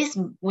 And this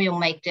will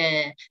make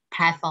the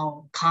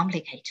platform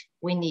complicated.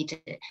 We need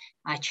to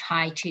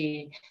try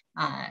to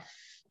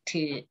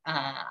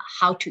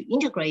how to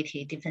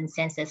integrate different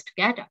sensors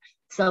together.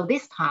 So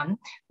this time,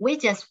 we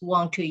just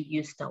want to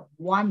use the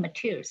one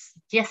materials,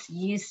 just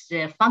use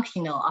the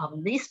functional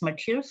of these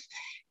materials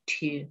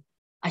to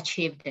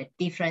achieve the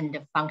different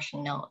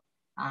functional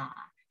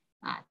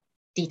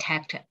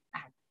detector.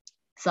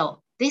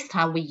 So this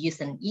time we use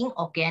an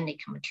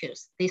inorganic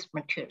materials. These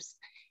materials,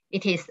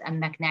 it is a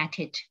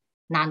magnetic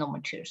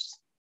nanomaterials,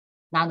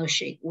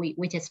 nanosheet. We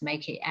just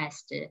make it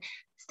as the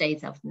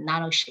state of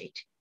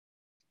nanosheet.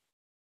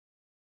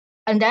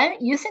 And then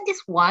using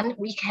this one,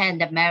 we can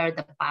measure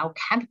the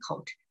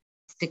biochemical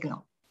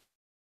signal.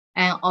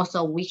 And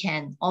also we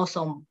can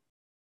also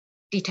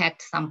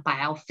detect some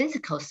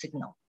biophysical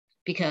signal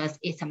because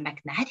it's a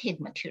magnetic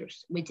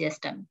materials. We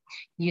just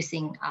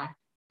using a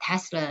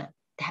Tesla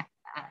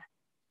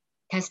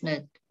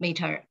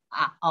meter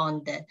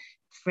on the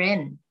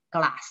frame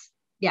glass.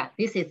 Yeah,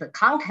 this is a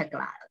contact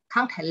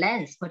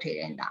lens, put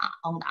it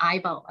on the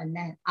eyeball, and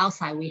then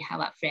outside we have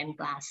a frame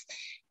glass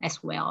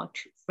as well,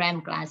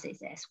 frame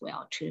glasses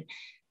to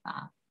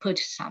put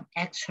some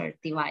extra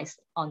device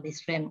on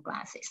these frame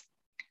glasses.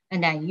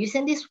 And then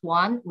using this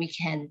one, we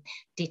can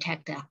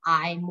detect the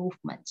eye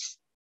movements.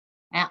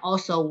 And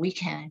also we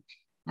can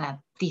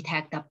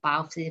detect the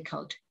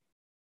biophysical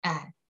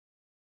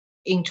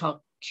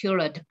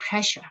intraocular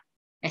pressure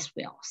as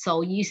well.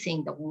 So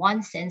using the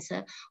one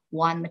sensor,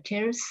 one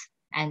materials,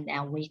 and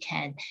then we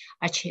can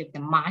achieve the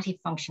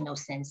multifunctional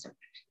sensor,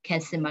 can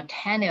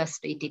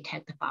simultaneously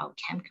detect the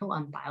biochemical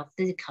and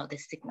biophysical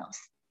signals.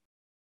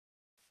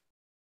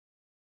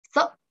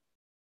 So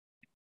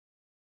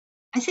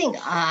I think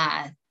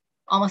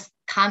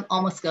time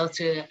almost goes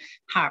to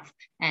half,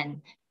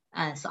 and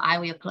so I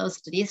will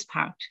close to this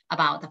part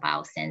about the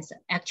biosensor.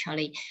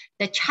 Actually,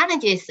 the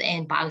challenges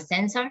in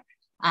biosensor,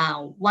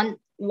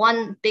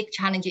 one big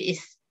challenge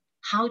is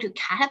how to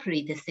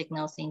calibrate the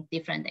signals in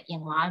different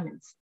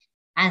environments,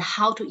 and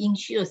how to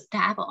ensure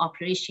stable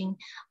operation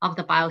of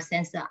the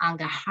biosensor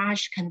under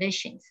harsh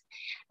conditions,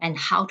 and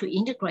how to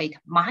integrate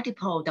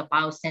multiple the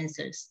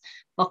biosensors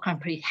for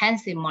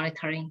comprehensive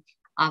monitoring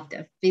of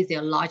the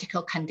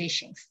physiological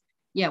conditions.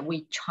 Yeah,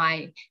 we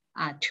try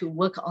to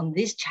work on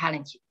this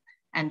challenge,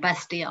 but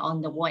still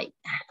on the way.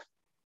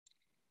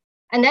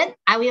 And then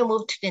I will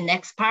move to the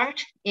next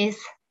part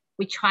is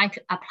we try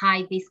to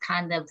apply this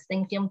kind of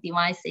thin film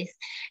devices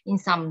in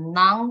some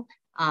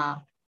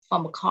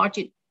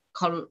non-pharmacological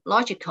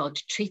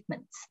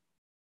treatments.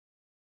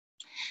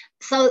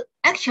 So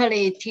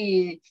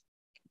actually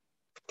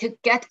to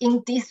get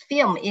in this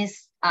film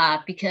is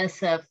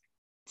because of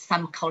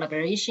some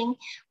collaboration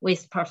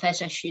with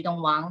Professor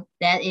Xudong Wang.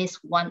 That is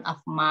one of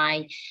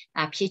my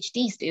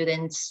PhD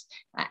students,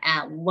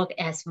 work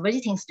as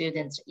visiting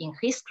students in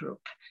his group.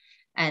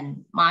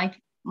 And my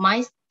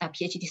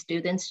PhD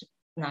students,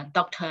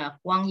 Dr.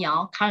 Wang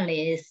Yao,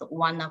 currently is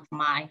one of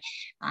my,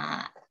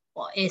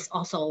 is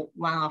also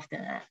one of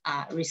the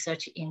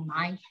research in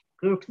my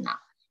group now.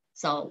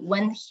 So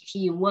when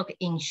he worked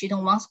in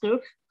Xudong Wang's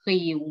group,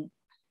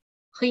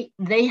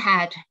 they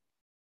had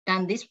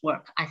done this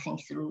work. I think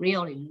it's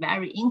really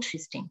very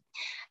interesting.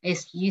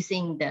 It's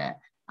using the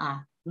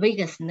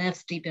vagus nerve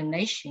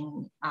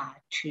stimulation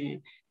to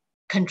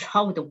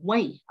control the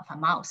weight of a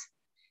mouse.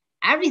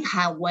 Every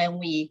time when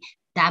we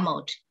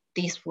demoed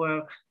this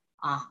work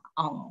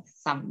on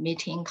some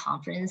meeting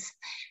conference,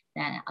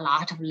 then a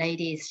lot of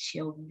ladies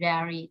show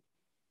very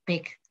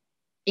big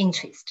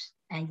interest.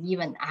 And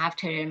even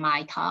after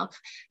my talk,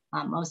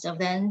 most of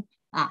them,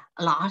 a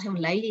lot of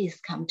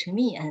ladies come to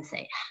me and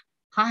say,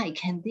 hi,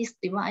 can this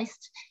device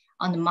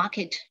on the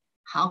market,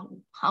 how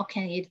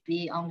can it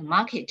be on the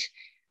market?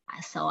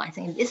 So I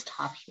think this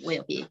topic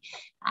will be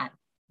a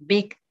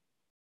big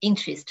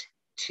interest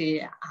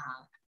to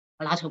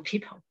a lot of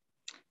people.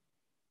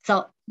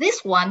 So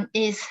this one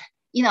is,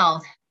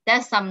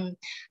 there's some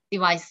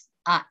device,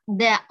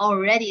 there are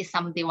already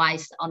some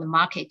device on the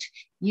market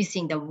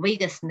using the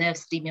vagus nerve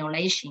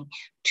stimulation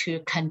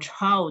to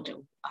control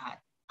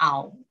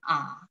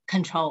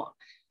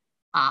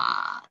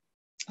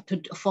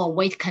for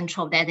weight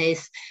control. That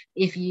is,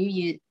 if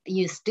you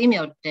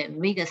stimulate the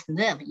vagus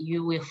nerve,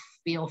 you will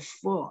feel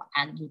full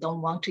and you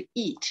don't want to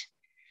eat.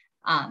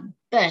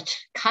 But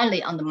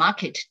currently on the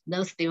market,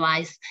 those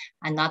devices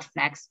are not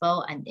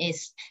flexible, and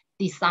it's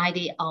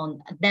decided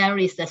on, there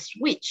is a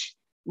switch.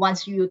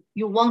 Once you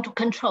want to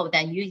control,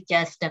 then you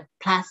just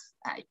press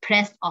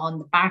on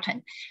the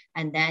button,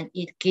 and then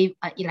it gives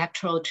an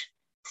electrode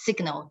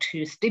signal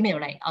to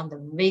stimulate on the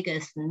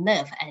vagus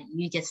nerve, and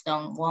you just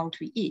don't want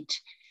to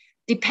eat.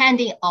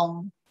 Depending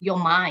on your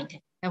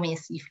mind, that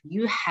means if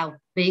you have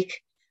big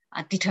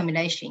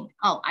determination,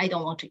 oh, I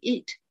don't want to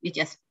eat, you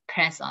just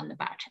press on the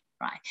button,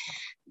 right?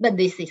 But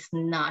this is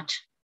not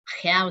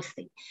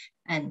healthy.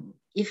 And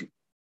if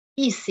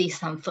you see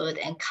some food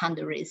and can't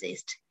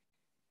resist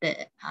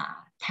the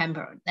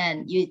temper,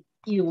 then you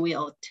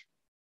will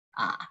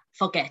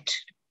forget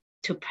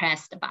to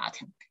press the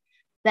button.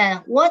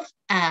 Then what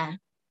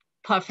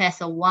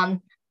Professor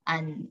Wang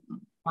and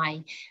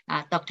my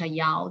Dr.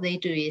 Yao, they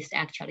do is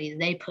actually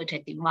they put a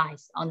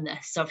device on the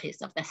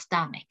surface of the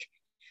stomach.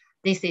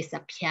 This is a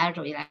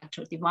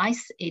piezoelectric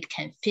device. It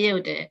can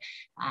feel the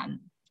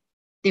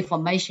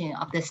deformation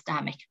of the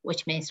stomach,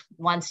 which means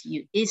once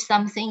you eat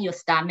something, your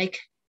stomach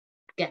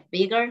get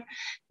bigger,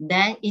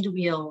 then it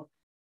will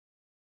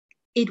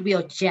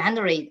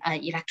generate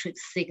an electric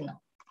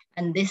signal,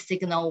 and this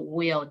signal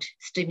will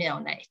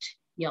stimulate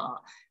your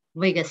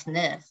vagus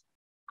nerve.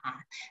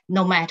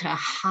 No matter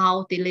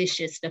how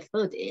delicious the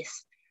food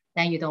is,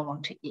 then you don't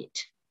want to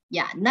eat.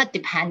 Yeah, not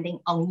depending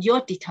on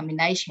your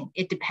determination,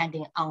 it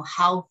depending on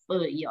how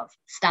full your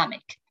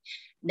stomach.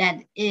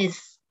 That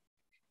is,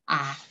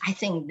 I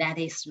think that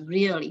is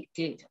really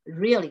good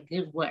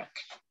work.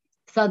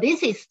 So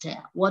this is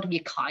what we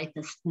call it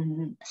the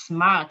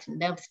smart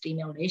nerve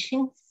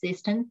stimulation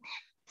system,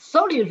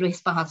 solely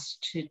responds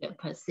to the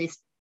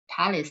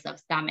peristalsis of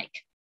stomach,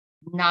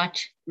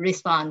 not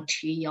respond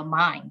to your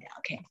mind,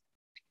 okay?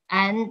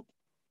 And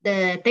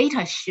the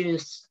data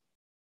shows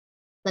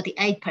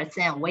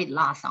 38% weight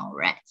loss on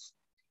rats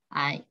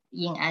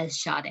in as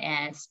short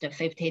as the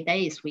 50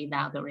 days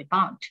without the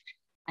rebound.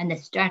 and the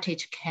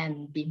strategy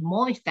can be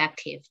more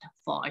effective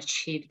for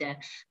achieve the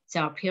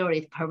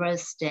therapeutic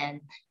purpose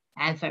than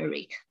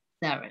empiric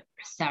therapy.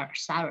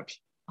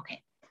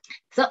 Okay,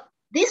 so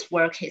this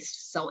work is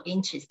so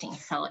interesting,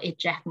 so it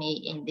dragged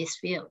me in this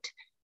field.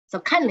 So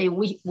currently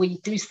we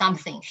do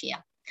something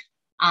here.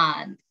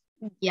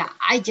 Yeah,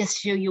 I just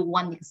show you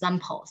one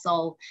example.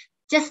 So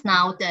just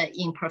now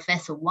in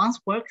Professor Wang's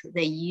work,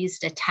 they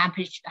used the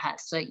temperature,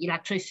 so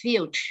electric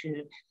field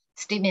to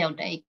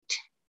stimulate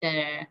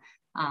the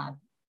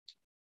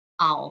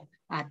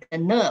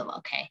nerve,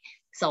 okay?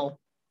 So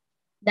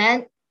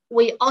then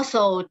we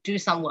also do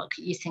some work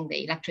using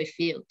the electric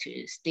field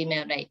to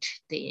stimulate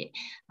the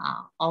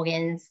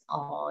organs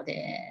or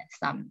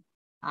some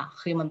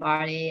human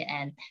body.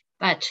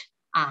 But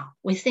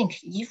we think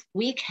if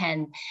we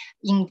can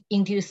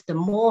induce the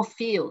more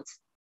fields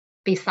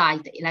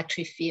beside the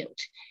electric field.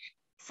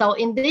 So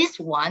in this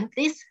one,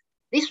 this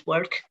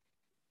work,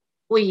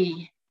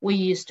 we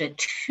used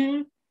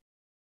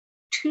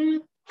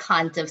two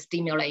kinds of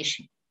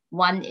stimulation.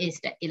 One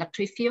is the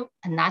electric field,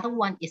 another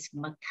one is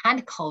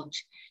mechanical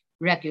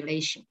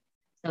regulation.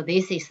 So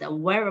this is a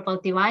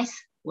wearable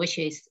device, which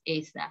is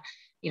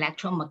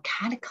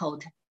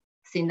electromechanical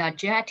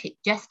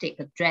synergistic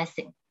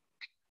addressing.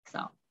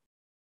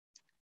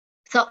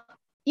 So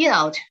you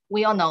know,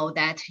 we all know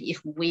that if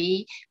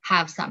we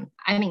have some,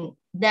 I mean,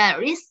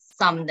 there is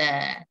some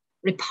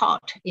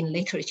report in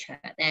literature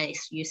that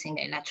is using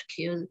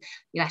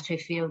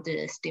electric field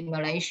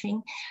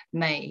stimulation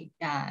may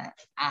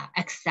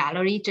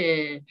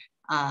accelerate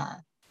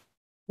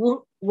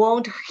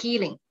wound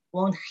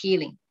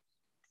healing.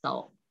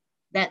 So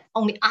that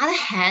on the other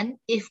hand,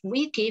 if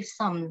we give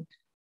some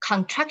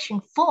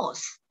contraction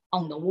force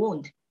on the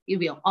wound, it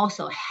will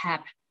also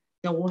help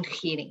the wound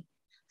healing.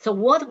 So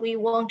what we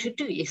want to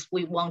do is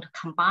we want to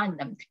combine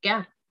them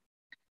together.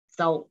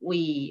 So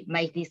we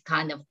make this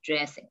kind of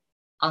dressing.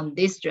 On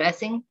this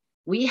dressing,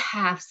 we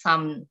have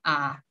some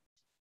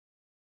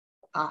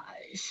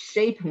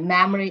shape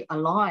memory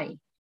alloy.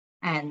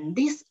 And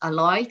this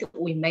alloy,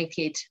 we make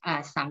it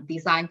some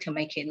design to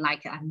make it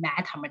like a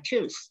metal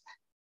materials.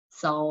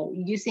 So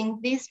using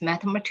these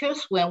metal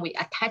materials, when we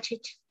attach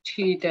it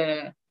to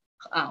the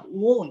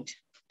wound,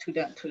 to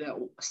the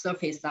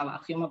surface of a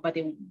human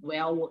body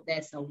where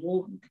there's a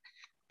wound,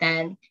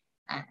 then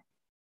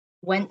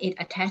when it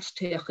attached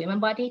to the human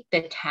body,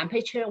 the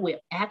temperature will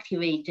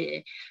activate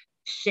the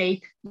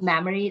shape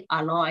memory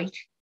alloy,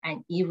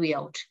 and it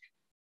will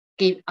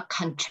give a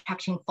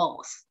contraction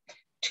force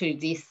to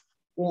this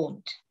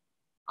wound.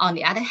 On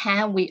the other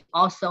hand, we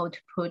also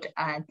put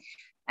an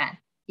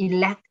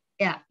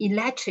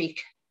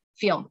electric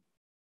film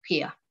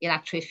here,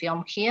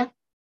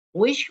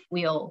 which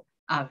will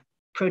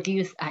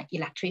produce an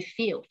electric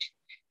field.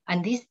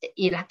 And this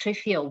electric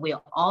field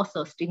will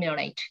also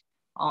stimulate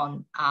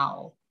on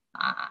our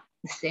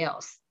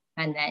cells,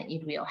 and then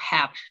it will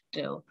help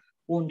the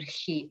wound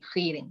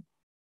healing.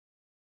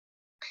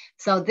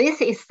 So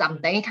this is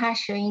some data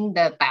showing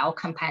the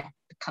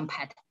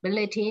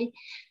biocompatibility.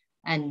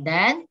 And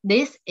then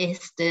this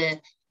is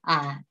the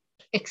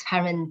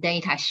experiment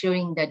data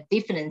showing the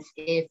difference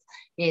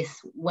is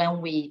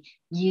when we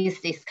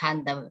use this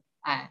kind of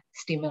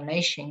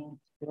stimulation,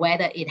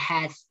 whether it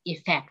has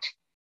effect.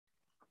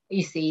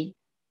 You see,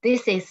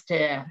 this is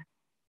the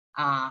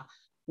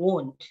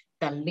wound,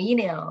 the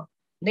linear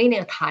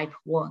type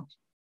wound.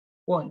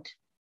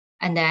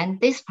 And then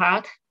this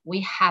part,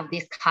 we have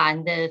this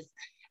kind of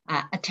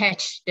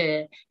attached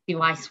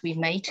device we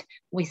made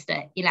with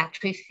the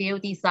electric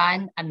field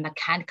design and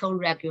mechanical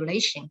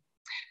regulation.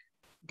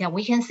 Then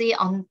we can see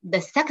on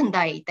the second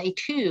day, day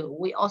 2,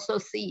 we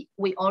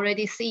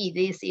already see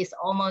this is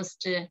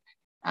almost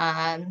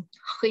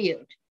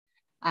healed.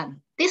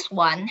 This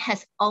one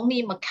has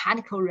only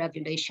mechanical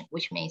regulation,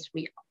 which means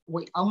we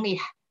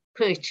only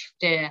put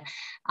the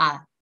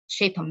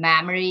shape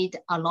memory,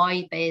 the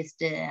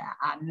alloy-based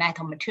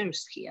metal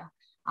materials here,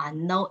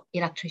 no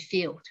electric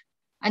field.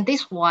 And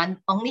this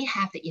one only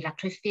have the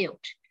electric field,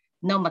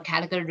 no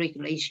mechanical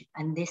regulation,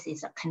 and this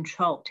is a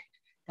controlled.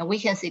 And we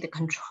can see the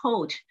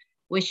controlled,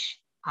 which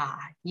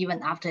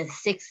even after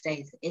 6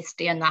 days, is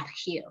still not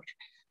healed.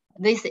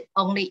 This is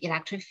only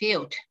electric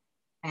field.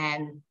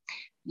 And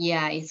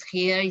yeah, it's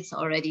here, it's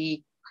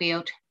already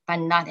healed, but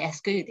not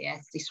as good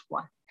as this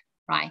one,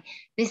 right?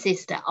 This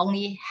is the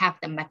only have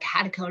the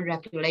mechanical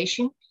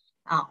regulation,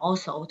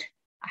 also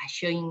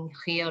showing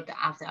healed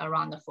after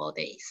around 4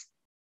 days.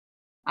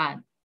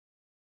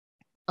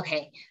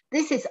 Okay,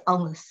 this is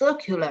on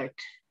circular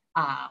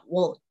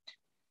wound.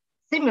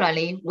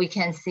 Similarly, we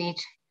can see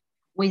it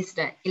with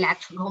the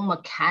electrical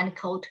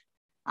mechanical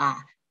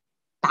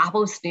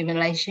double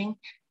stimulation,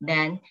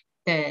 then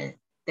the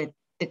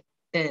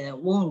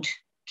wound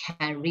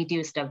can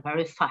reduce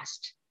very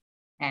fast.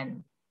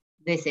 And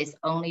this is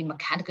only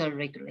mechanical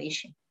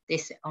regulation.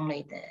 This is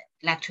only the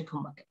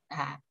electrical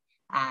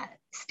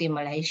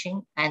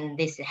stimulation, and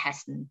this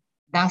has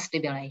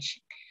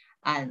non-stimulation.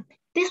 And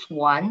this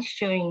one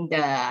showing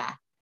the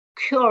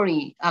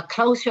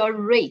closure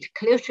rate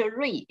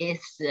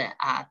is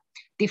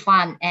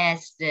defined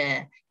as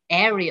the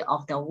area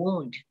of the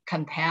wound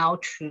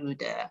compared to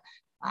the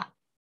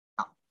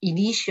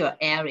initial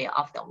area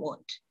of the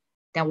wound.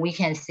 Then we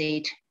can see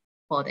it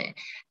for the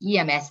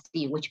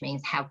EMSD, which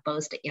means have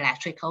both the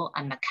electrical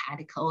and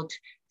mechanical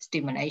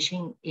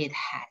stimulation. It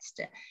has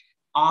the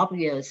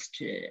obvious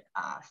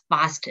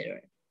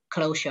faster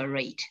closure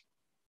rate.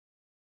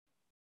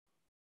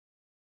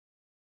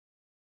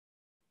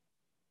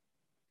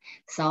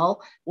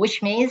 So,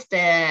 which means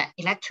the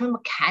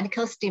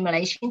electromechanical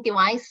stimulation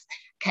device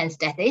can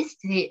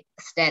statistically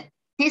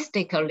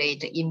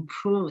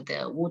improve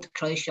the wound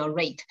closure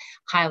rate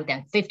higher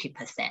than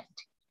 50%.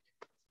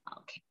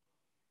 Okay.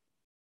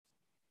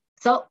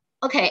 So,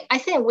 okay, I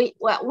think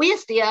we're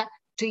still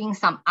doing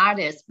some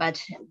others,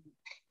 but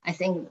I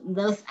think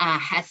those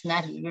has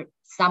not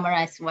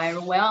summarized very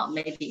well.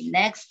 Maybe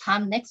next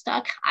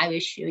talk, I will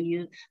show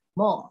you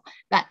more.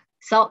 But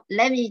so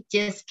let me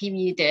just give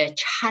you the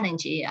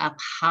challenge of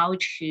how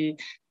to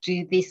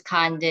do this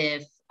kind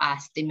of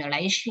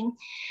stimulation.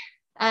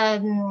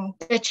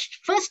 The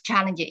first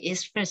challenge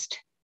is first,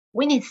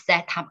 we need to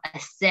set up a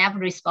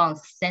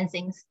self-response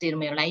sensing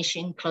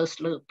stimulation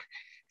closed loop.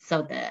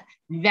 So the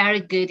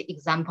very good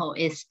example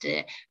is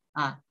the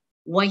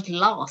weight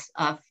loss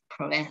of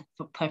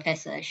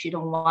Professor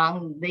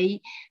Yuan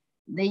Lin.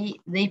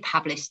 They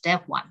published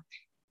that one.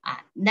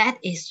 That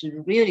is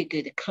really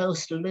good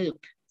closed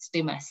loop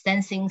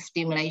sensing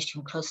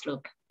stimulation closed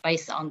loop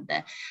based on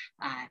the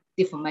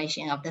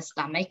deformation of the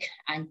stomach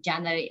and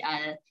generate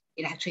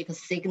electrical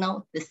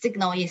signal. The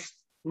signal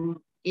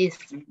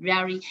is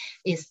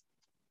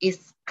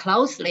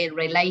closely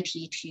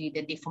related to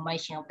the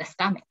deformation of the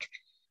stomach.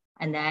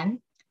 And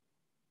then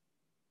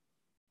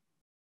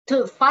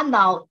to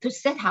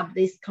set up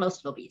this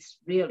closed loop is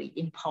really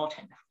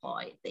important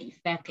for the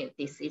effective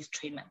disease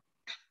treatment.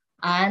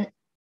 And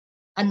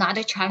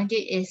another challenge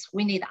is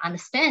we need to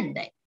understand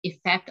the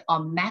effect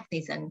or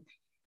mechanism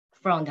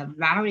from the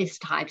various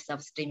types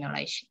of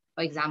stimulation.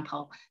 For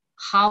example,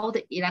 how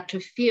the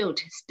electric field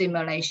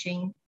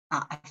stimulation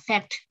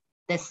affect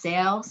the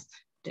cells,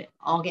 the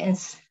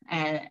organs,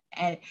 and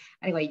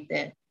anyway,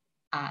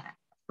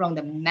 from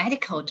the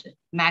medical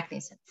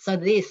mechanism. So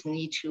this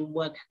need to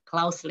work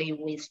closely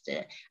with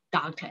the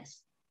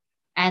doctors.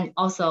 And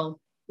also,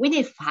 we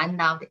need to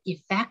find out the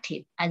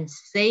effective and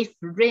safe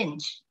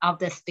range of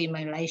the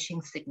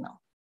stimulation signal.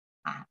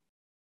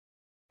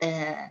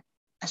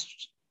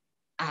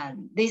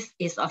 This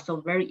is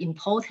also very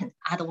important.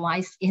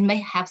 Otherwise, it may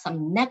have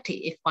some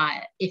negative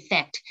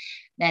effect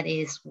that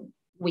is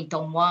we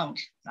don't want,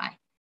 right?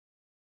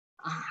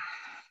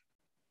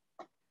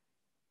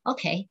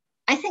 Okay,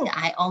 I think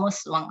I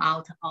almost run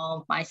out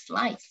of my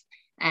slides,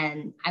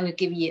 and I will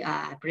give you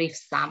a brief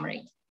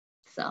summary.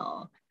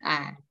 So,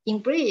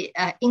 in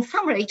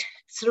summary,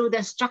 through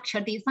the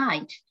structure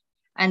design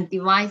and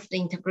device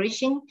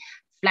integration,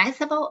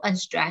 flexible and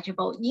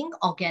stretchable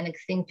inorganic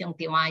thin film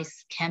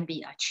device can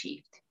be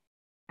achieved.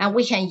 And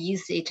we can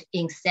use it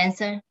in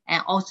sensor,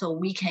 and also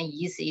we can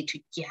use it to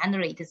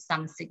generate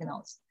some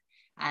signals.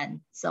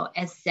 And so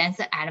as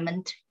sensor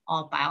element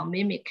or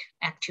biomimic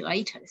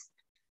actuators,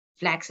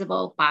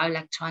 flexible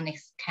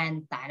bioelectronics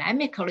can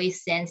dynamically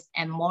sense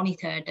and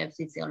monitor the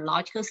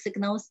physiological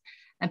signals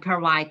and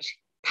provide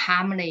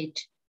timely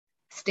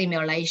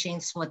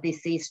stimulations for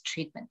disease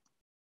treatment.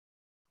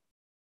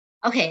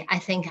 Okay, I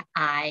think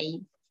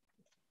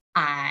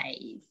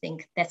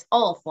that's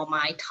all for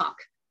my talk.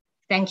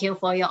 Thank you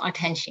for your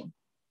attention.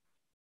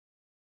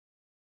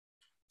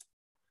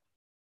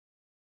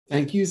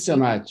 Thank you so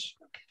much.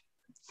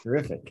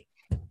 Terrific.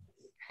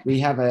 We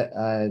have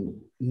a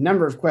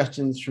number of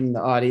questions from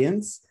the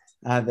audience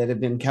that have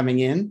been coming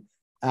in.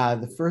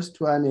 The first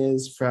one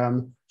is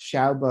from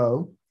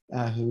Xiaobo,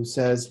 who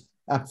says,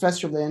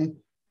 Professor Lin,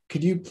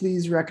 could you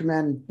please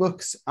recommend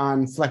books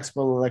on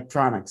flexible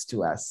electronics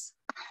to us?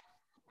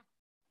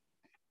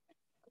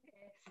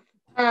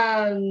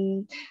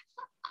 I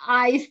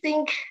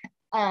think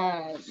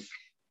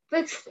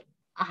books,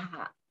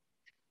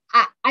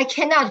 I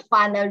cannot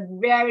find a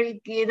very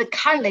good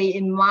currently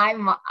in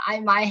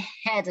my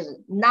head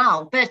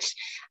now, but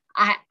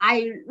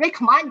I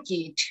recommend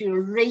you to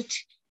read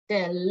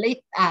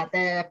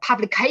the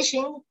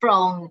publication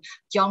from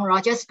John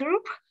Rogers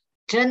Group,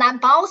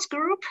 Zhenan Bao's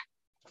group,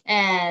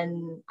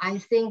 and I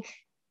think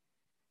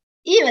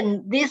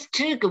even these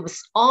two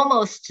groups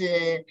almost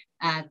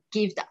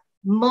give the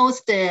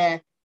most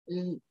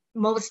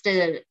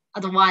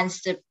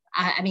advanced,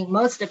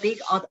 most big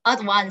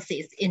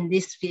advances in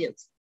this field.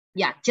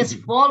 Yeah, just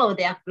follow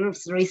their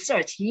group's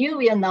research. You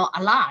will know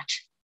a lot.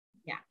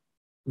 Yeah.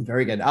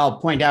 Very good. I'll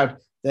point out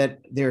that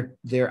their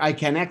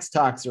ICANX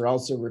talks are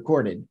also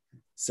recorded.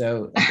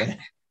 So,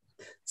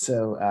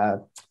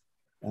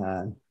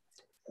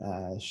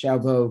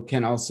 Xiaobo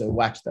can also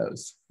watch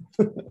those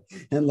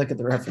and look at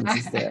the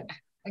references there.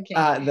 Okay.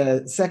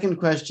 The second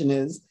question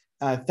is,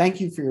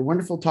 thank you for your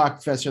wonderful talk,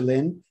 Professor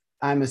Lin.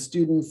 I'm a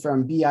student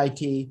from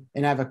BIT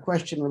and I have a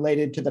question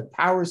related to the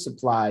power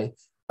supply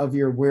of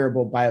your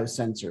wearable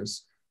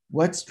biosensors.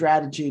 What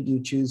strategy do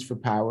you choose for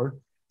power?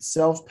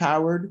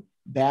 Self-powered,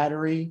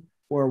 battery,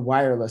 or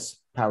wireless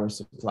power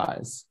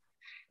supplies?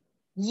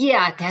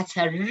 Yeah, that's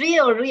a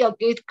real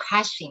good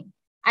question.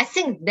 I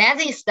think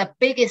that is the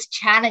biggest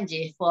challenge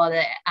for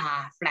the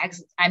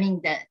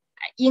the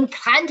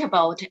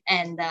implantable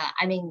and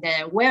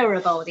the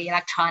wearable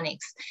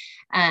electronics,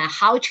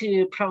 how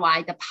to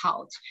provide the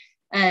power.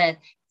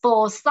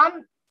 For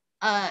some,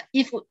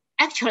 if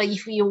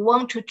you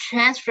want to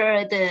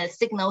transfer the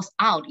signals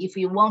out, if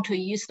you want to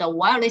use the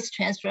wireless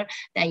transfer,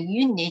 then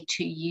you need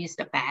to use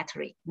the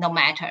battery, no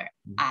matter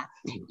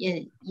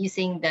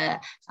using the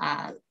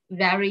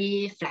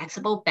very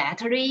flexible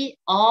battery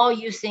or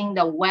using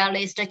the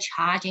wireless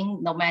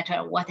charging, no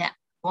matter what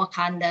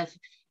kind of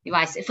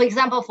device. For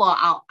example, for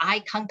our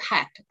eye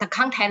contact, the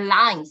contact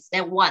lines,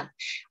 that one,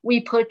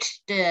 we put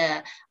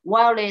the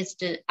wireless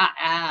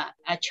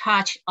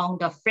charge on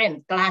the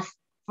frame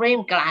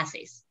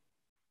glasses.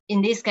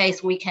 In this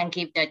case, we can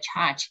give the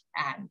charge,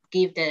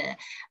 give the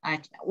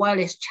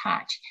wireless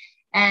charge.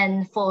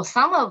 And for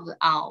some of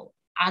our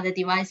other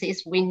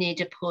devices, we need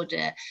to put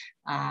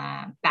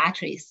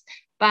batteries.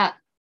 But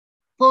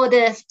for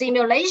the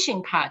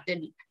stimulation part,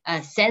 the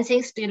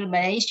sensing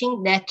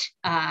stimulation, that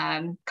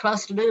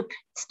closed loop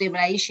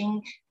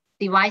stimulation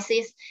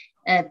devices,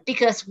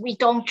 because we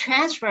don't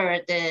transfer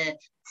the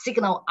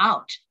signal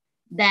out,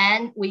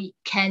 then we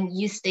can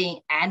use the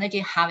energy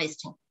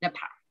harvesting, the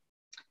part.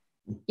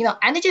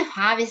 Energy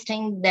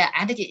harvesting, the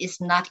energy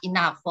is not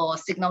enough for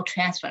signal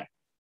transfer.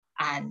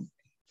 And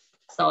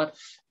so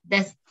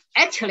that's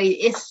actually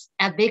is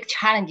a big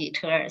challenge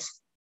to us.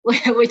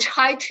 We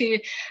try to,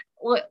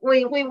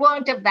 we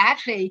want the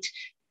battery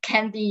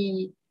can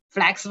be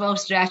flexible,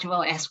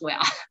 stretchable as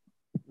well.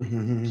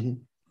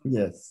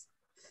 Yes.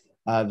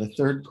 The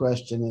third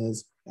question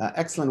is,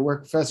 excellent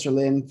work, Professor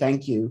Lin,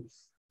 thank you.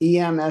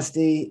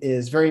 EMSD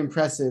is very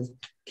impressive.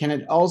 Can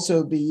it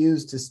also be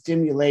used to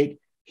stimulate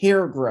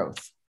hair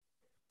growth?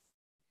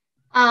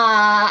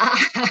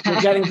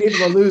 We're getting people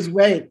to lose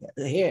weight.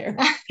 Hair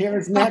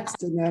is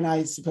next, and then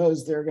I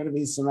suppose there are going to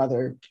be some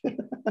other.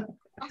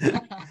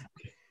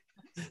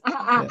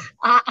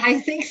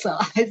 I think so.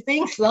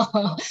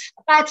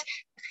 But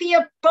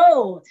here,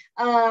 both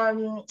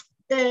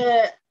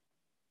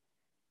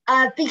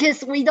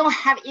because we don't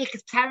have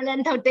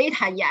experimental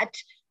data yet,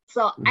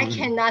 so I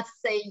cannot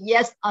say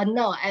yes or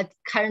no at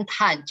current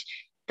time.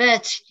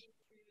 But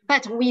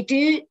we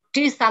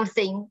do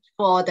something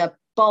for the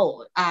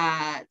bowl,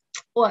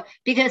 or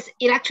because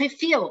electric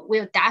field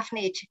will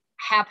definitely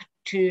help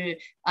to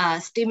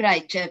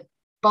stimulate the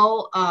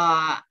bowl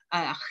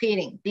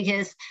healing.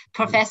 Because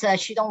Professor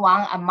Xudong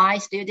Wang and my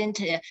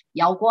student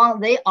Yao Guang,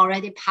 they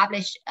already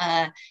published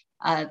a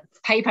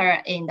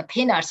paper in the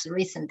PNAS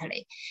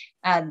recently.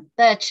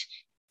 But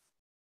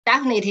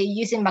definitely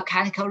using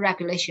mechanical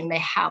regulation may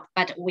help,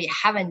 but we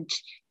haven't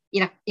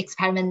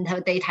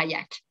experimental data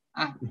yet.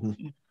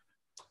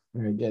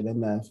 Very good.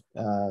 And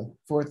the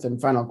fourth and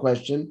final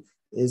question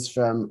is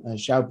from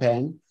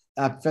Xiaopeng.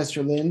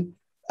 Professor Lin,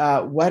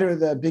 what are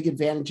the big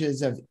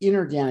advantages of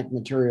inorganic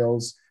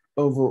materials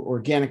over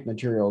organic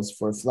materials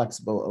for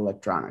flexible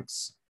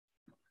electronics?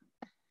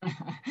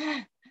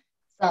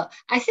 So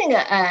I think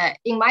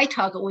in my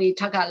talk, we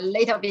talk a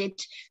little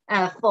bit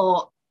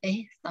for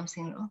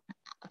something wrong.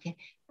 Okay.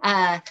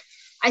 I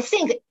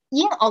think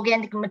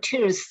inorganic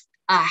materials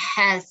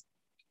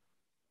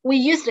we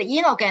use the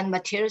inorganic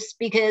materials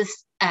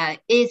because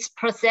its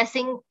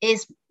processing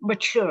is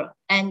mature,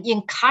 and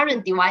in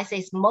current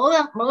devices,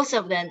 most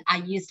of them are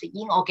used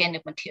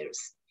inorganic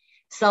materials.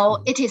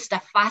 So it is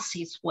the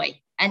fastest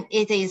way, and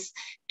it is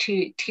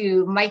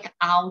to make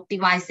our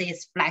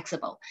devices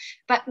flexible.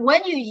 But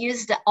when you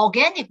use the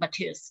organic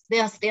materials,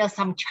 there's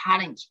some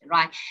challenge,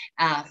 right?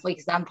 For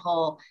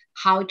example,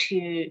 how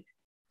to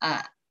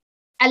at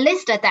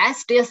least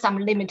there's some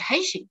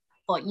limitation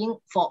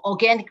for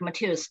organic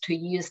materials to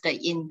use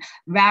in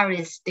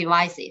various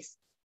devices.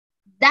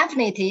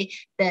 Definitely,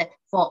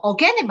 for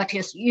organic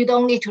materials, you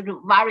don't need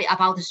to worry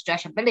about the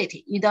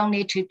stretchability. You don't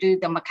need to do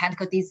the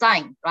mechanical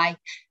design, right?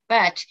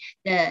 But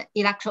the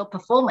electrical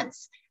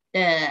performance,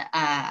 the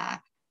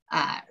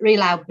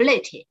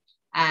reliability,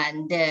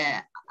 and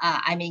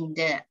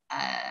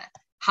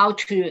how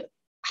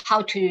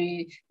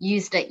to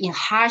use in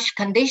harsh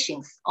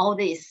conditions, all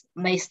this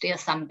may still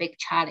some big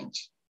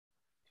challenge.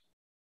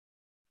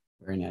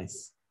 Very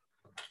nice.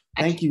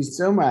 Thank you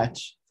so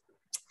much.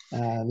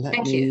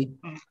 Let me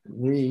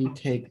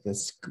retake the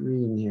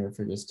screen here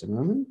for just a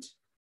moment.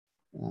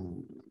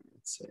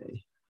 Let's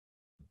see.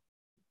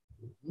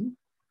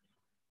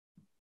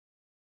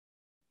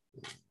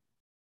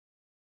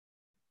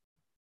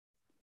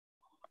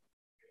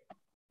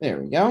 There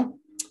we go.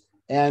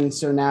 And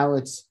so now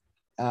it's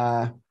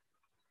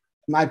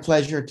my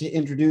pleasure to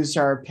introduce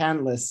our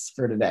panelists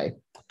for today.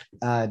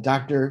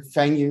 Dr.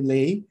 Fengyu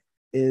Li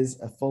is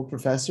a full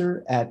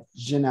professor at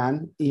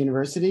Jinan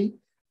University.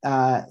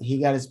 He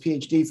got his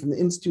PhD from the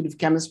Institute of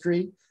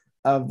Chemistry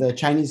of the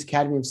Chinese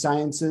Academy of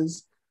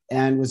Sciences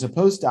and was a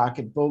postdoc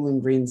at Bowling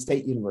Green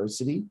State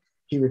University.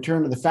 He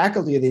returned to the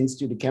faculty of the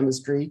Institute of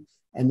Chemistry,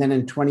 and then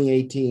in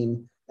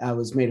 2018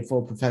 was made a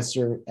full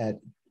professor at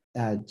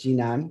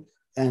Jinan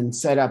and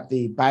set up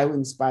the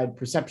Bioinspired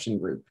Perception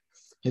Group.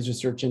 His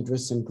research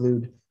interests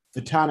include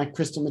photonic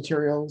crystal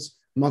materials,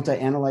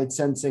 multi-analyte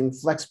sensing,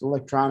 flexible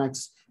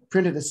electronics,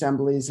 printed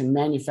assemblies, and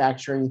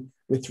manufacturing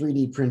with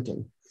 3D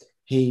printing.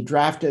 He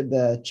drafted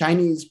the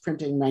Chinese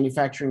Printing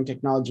Manufacturing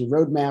Technology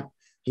Roadmap.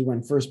 He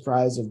won first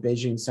prize of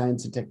Beijing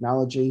Science and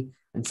Technology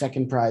and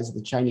second prize of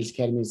the Chinese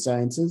Academy of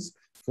Sciences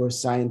for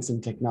Science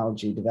and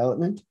Technology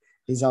Development.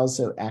 He's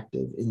also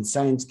active in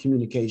science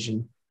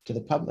communication to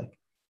the public.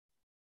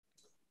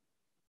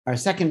 Our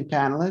second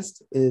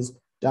panelist is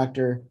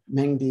Dr.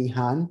 Mengdi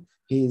Han.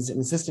 He's an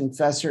assistant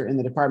professor in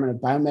the Department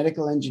of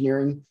Biomedical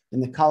Engineering in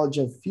the College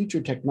of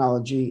Future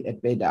Technology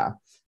at Beida,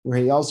 where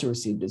he also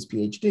received his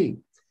PhD.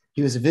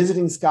 He was a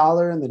visiting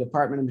scholar in the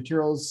Department of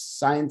Materials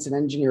Science and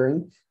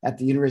Engineering at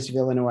the University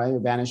of Illinois,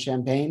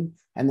 Urbana-Champaign,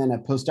 and then a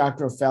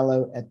postdoctoral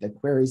fellow at the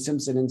Query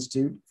Simpson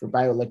Institute for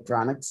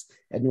Bioelectronics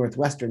at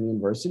Northwestern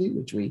University,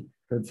 which we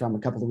heard from a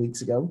couple of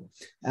weeks ago.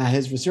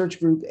 His research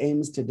group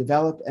aims to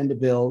develop and to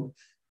build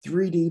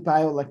 3D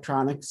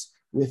bioelectronics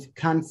with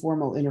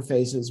conformal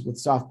interfaces with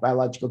soft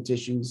biological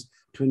tissues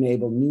to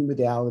enable new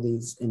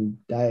modalities in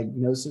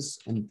diagnosis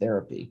and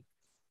therapy.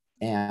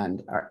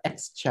 And our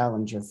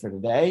ex-challenger for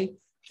today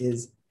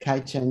is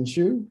Kai-Chen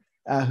Xu,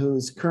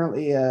 who's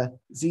currently a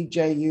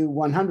ZJU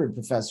 100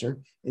 professor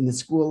in the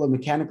School of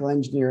Mechanical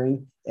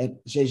Engineering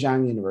at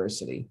Zhejiang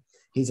University.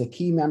 He's a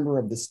key member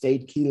of the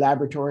State Key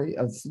Laboratory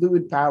of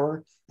Fluid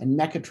Power and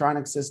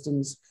Mechatronic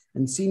Systems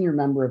and senior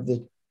member of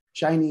the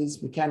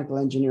Chinese Mechanical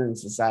Engineering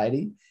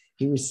Society.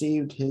 He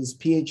received his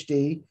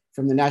PhD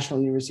from the National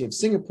University of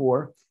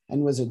Singapore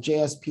and was a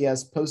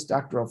JSPS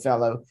postdoctoral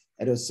fellow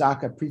at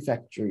Osaka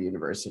Prefecture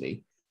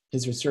University.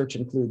 His research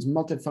includes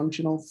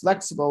multifunctional,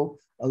 flexible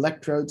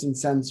electrodes and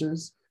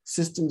sensors,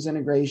 systems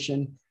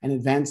integration, and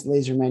advanced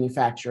laser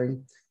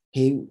manufacturing.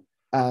 He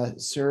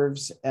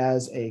serves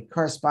as a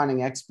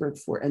corresponding expert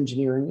for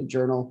engineering, a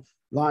journal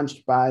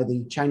launched by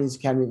the Chinese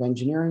Academy of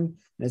Engineering,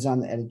 and is on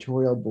the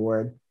editorial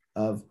board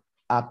of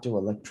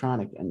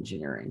Optoelectronic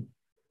Engineering.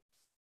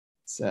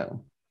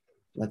 So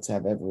let's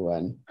have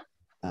everyone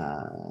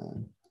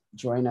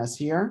join us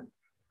here.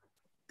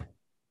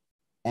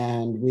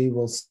 And we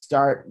will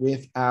start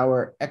with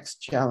our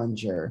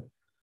ex-challenger,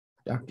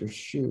 Dr.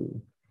 Xu.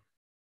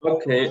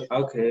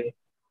 Okay.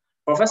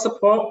 Professor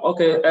Paul,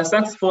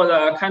 thanks for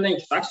the kind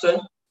introduction.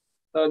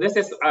 So this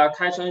is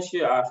Kai-Chen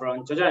Xu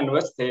from Zhejiang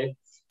University,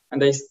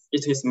 and it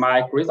is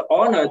my great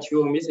honor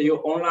to meet you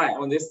online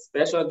on this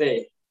special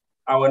day,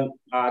 our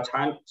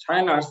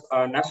China's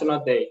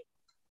National Day.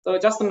 So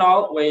just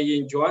now we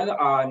enjoyed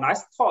a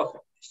nice talk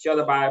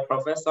shared by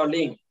Professor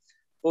Lin,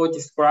 who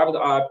described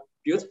a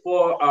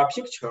beautiful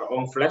picture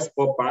on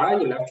flexible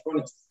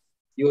bioelectronics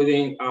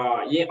using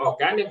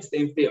inorganic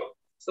thin film.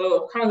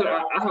 So currently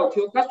I have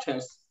two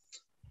questions.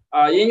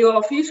 In your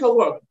official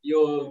work,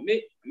 you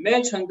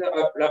mentioned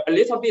a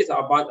little bit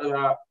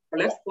about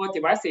flexible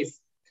devices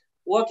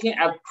working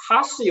at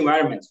harsh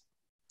environment.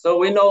 So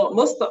we know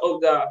most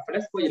of the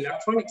flexible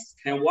electronics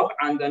can work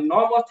under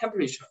normal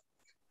temperature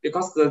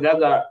because the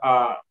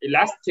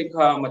elastic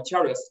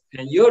materials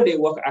can usually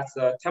work at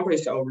the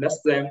temperature of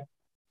less than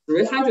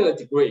 300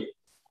 degrees.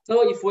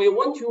 So if we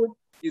want to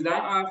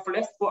design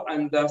flexible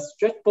and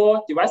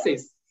stretchable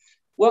devices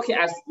working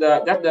at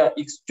the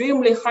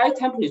extremely high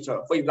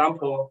temperature, for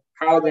example,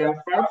 higher than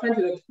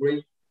 500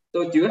 degrees,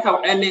 so do you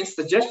have any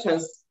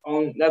suggestions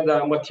on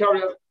the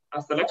material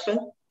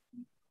selection?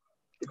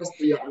 Because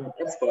we are an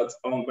expert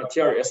on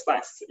material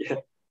science. Yeah.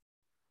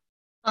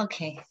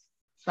 Okay,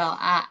 so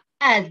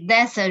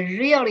that's a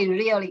really,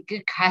 really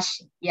good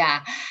question.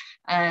 Yeah,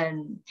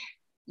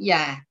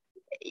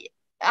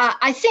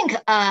 I think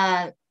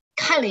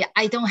currently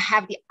I don't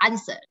have the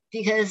answer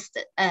because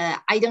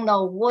I don't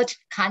know what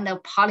kind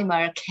of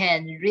polymer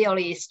can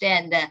really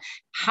stand the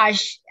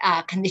harsh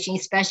condition,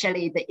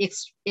 especially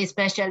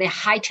especially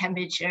high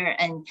temperature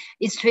and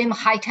extreme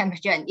high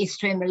temperature and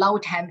extreme low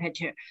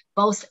temperature.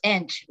 Both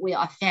ends will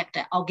affect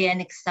the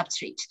organic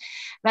substrate.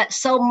 But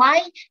so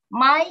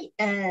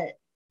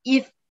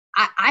if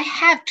I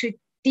have to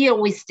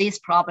deal with this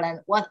problem,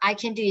 what I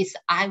can do is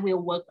I will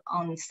work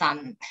on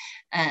some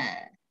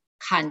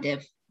kind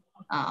of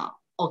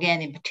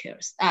organic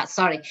materials,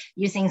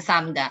 using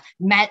some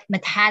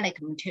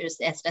metallic materials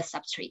as the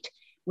substrate.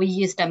 We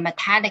use the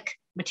metallic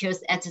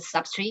materials as a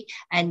substrate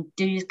and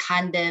do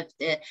kind of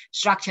the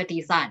structure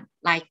design,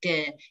 like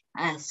the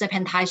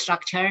serpentine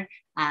structure,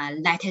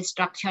 lattice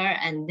structure,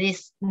 and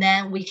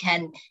then we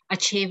can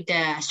achieve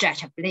the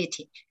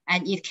stretchability,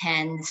 and it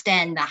can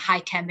stand the high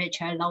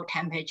temperature, low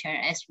temperature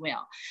as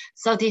well.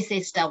 So this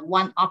is the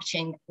one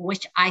option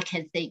which I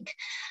can think.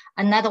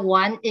 Another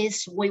one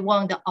is we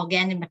want the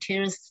organic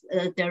materials,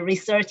 the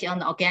research on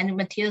the organic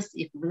materials,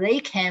 if they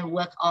can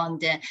work on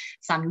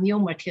some new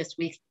materials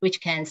which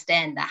can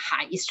stand the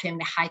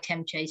extremely high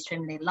temperature,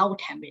 extremely low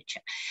temperature.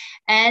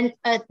 And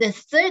the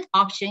third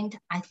option,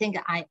 I think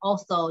I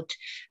also,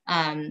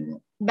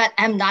 but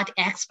I'm not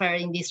expert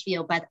in this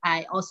field, but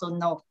I also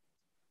know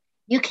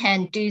you can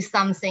do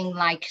something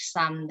like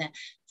some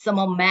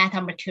thermal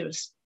metal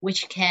materials,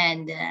 which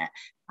can,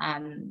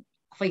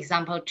 for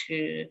example,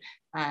 to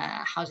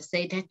how to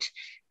say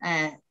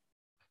that,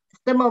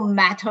 thermal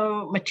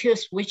metal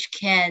materials which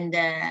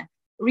can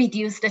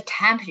reduce the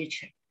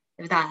temperature.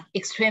 The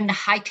extremely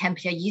high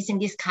temperature using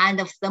this kind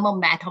of thermal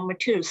metal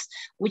materials,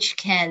 which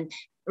can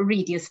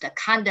reduce the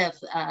kind of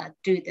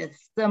do the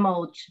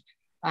thermal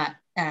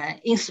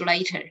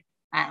insulator,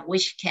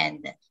 which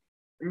can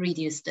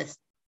reduce the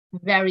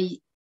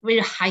very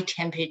high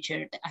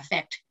temperature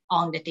effect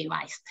on the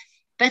device.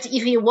 But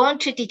if you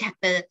want to detect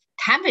the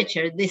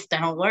temperature, this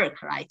doesn't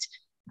work, right?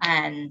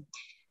 And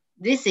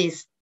this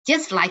is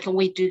just like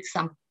we do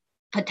some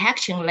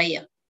protection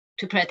layer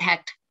to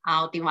protect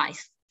our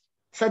device.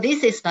 So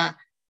this is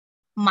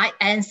my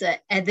answer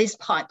at this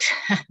point.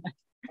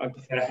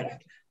 Okay,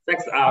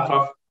 thanks,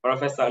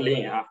 Professor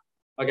Lin.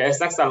 Okay,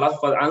 thanks a lot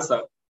for the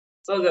answer.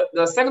 So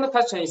the second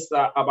question is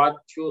about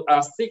to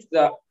seek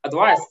the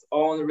advice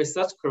on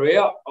research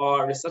career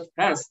or research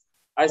plans,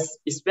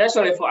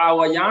 especially for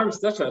our young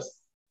researchers.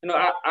 You know,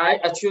 I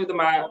achieved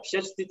my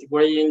PhD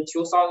degree in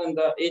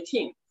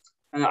 2018,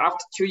 and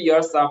after 2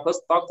 years of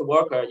postdoc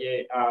work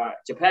in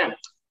Japan,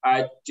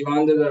 I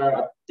joined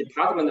the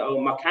Department of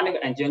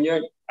Mechanical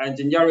Engineering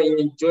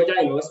in Georgia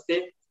University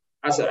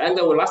at the end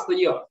of last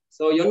year.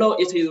 So, you know,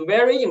 it is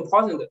very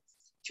important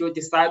to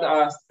decide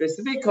a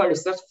specific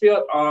research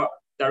field or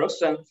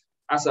direction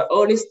at the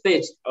early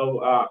stage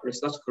of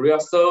research career.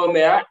 So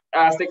may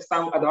I take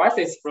some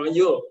advices from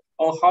you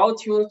on how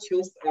to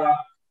choose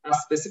a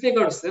specific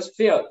research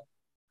field?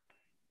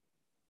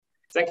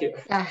 Thank you.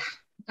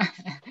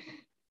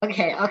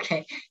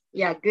 Okay.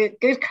 Yeah,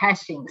 good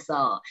question.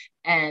 So,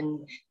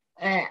 and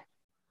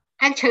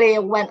actually,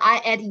 when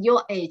I at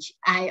your age,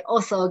 I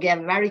also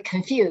get very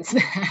confused.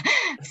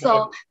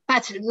 So,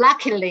 but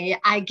luckily,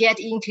 I get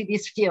into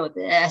this field,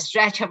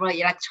 stretchable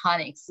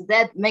electronics.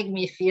 That make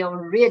me feel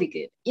really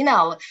good. You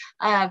know,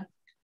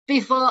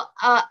 before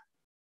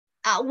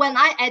when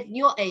I at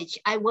your age,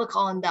 I work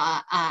on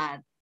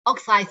the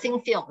oxide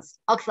thin films.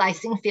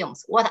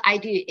 What I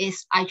do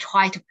is I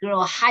try to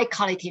grow high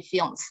quality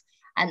films.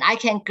 And I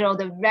can grow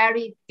the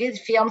very good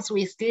films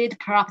with good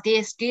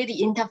properties, good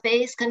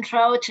interface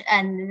control,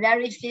 and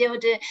very few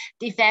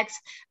defects.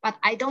 But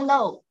I don't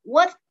know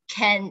what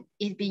can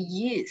it be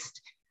used.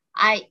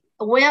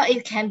 Where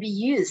it can be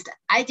used,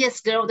 I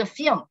just grow the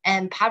film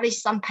and publish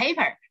some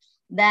paper.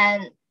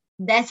 Then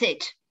that's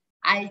it.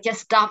 I just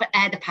stop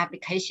at the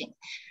publication.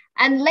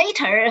 And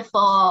later,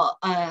 for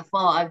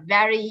a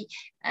very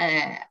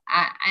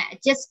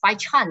just by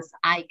chance,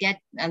 I get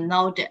a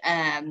note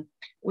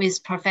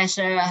with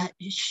Professor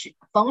Xue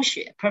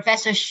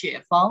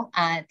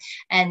Feng,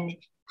 and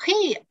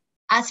he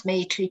asked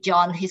me to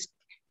join his.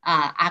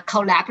 I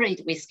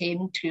collaborate with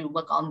him to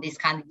work on this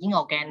kind of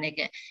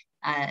inorganic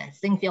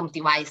thin film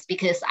device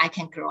because I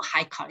can grow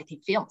high quality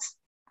films.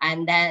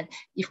 And then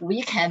if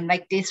we can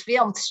make this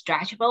film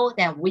stretchable,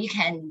 then we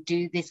can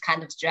do this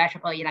kind of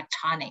stretchable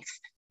electronics.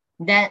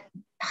 Then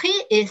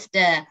he is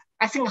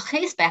I think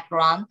his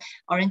background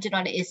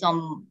originally is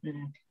on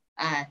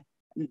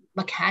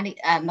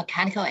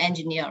mechanical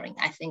engineering,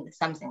 I think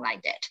something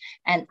like that.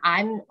 And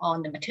I'm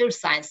on the material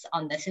science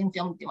on the thin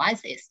film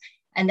devices.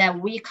 And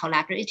then we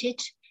collaborated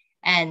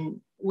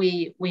and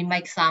we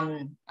make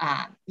some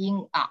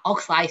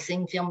oxide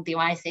thin film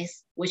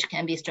devices, which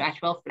can be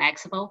stretchable,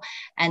 flexible.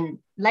 And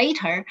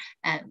later,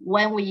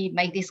 when we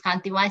make these kind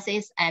of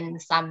devices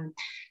and some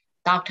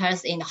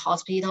doctors in the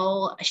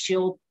hospital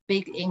show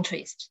big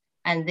interest.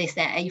 And they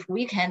said, if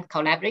we can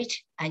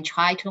collaborate and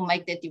try to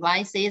make the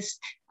devices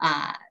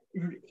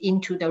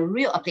into the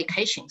real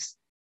applications,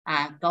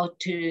 go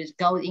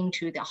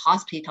into the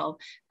hospital,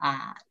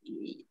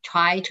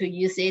 try to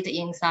use it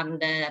in some of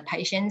the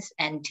patients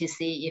and to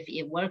see if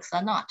it works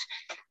or not.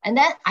 And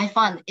then I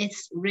found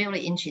it's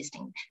really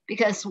interesting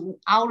because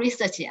our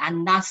research are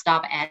not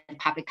stop at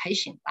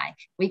publication, right?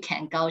 We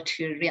can go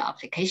to real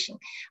application.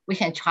 We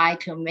can try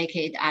to make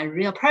it a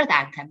real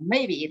product and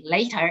maybe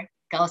later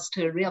goes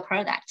to real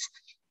products.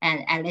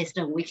 And at least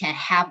we can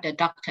help the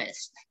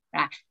doctors,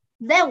 right?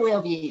 That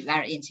will be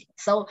very interesting.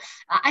 So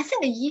I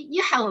think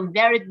you have a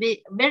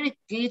very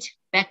good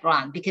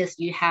background because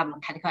you have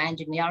mechanical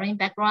engineering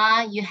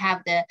background, you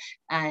have the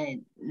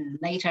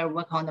later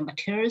work on the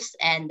materials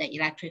and the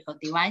electrical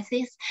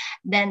devices.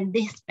 Then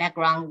this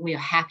background will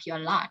help you a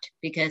lot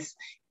because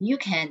you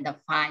can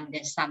find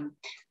some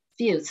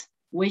fields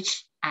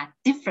which are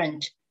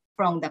different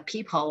from the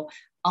people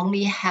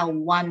only have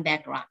one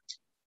background.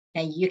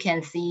 And you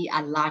can see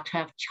a lot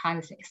of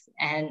chances.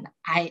 And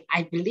I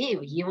believe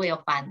you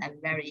will find a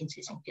very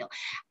interesting field.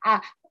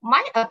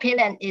 My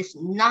opinion is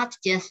not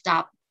just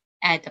stop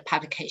at the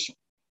publication.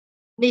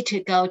 Need to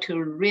go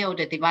to real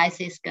the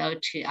devices, go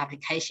to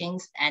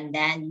applications, and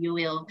then you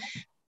will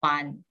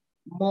find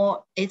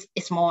more,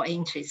 it's more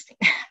interesting.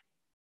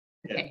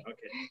 Okay. Yeah,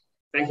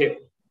 okay.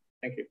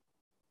 Thank you.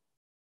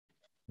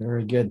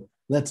 Very good.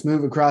 Let's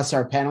move across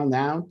our panel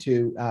now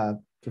to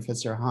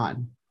Professor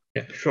Han.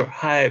 Yeah, sure.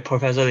 Hi,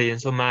 Professor Lin.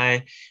 So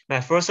my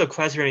first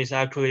question is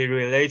actually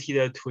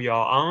related to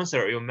your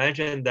answer. You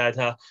mentioned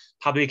that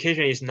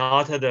publication is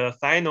not the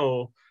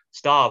final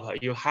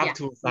stop. You have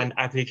to find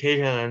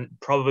application and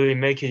probably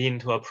make it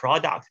into a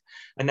product.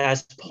 And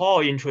as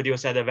Paul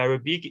introduced at the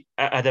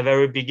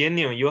very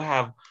beginning, you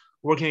have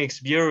working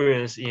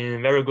experience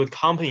in very good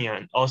company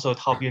and also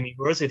top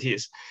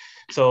universities.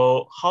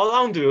 So how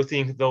long do you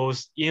think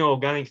those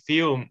inorganic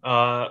film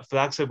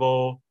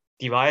flexible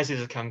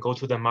devices can go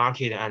to the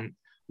market, and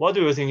what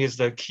do you think is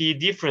the key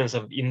difference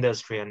of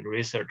industry and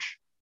research?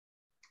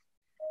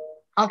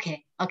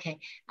 Okay.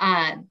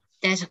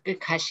 That's a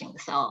good question.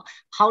 So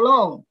how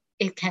long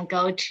it can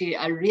go to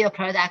a real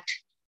product,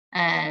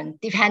 and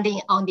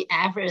depending on the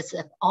efforts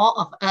of all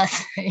of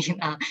us,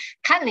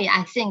 currently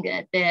I think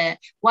that the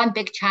one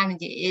big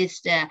challenge is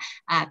the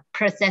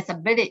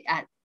processability.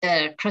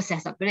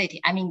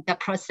 I mean, the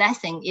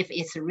processing, if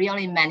it's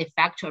really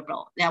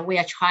manufacturable, then we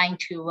are trying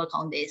to work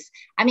on this.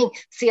 I mean,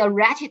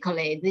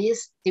 theoretically,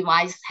 this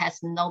device has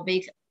no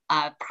big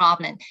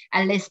problem,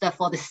 at least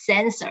for the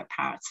sensor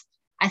parts.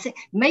 I think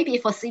maybe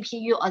for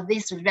CPU or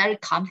this very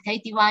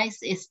complicated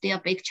device is still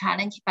a big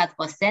challenge, but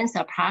for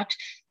sensor part,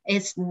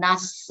 it's not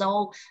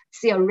so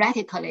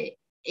theoretically,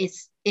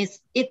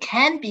 it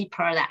can be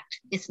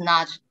product. It's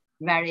not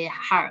very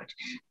hard,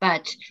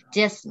 but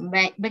just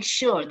make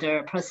sure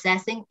the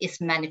processing is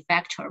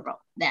manufacturable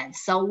then.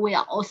 So we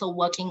are also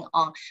working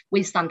on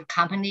with some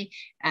company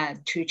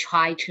to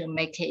try to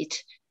make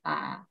it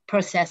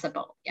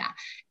processable. Yeah,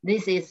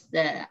 this is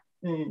the,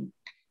 and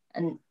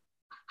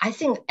I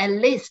think at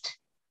least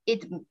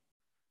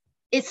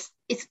it's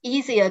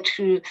easier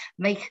to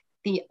make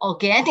the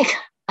organic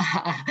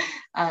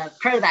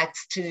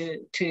products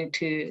to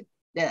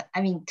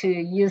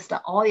use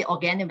all the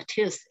organic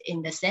materials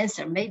in the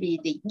sensor. Maybe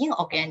the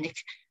inorganic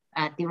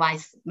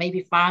device may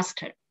be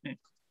faster.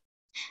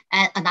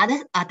 And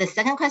the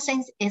second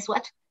question is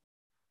what?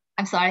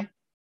 I'm sorry.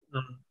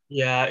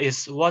 Yeah,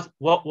 is what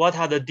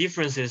are the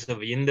differences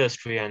of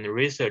industry and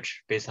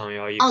research based on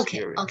your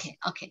experience?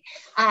 Okay.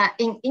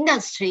 In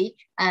industry,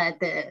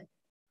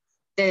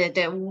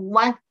 the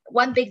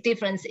one big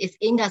difference is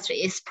industry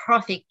is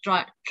profit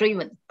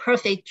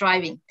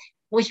driving,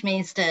 which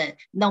means that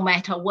no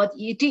matter what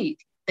you do,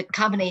 the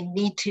company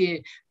need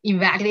to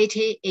evaluate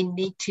it and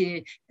need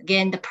to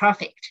gain the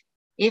profit.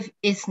 If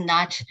it's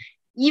not,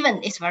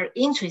 even it's very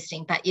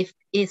interesting, but if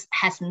it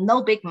has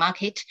no big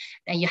market,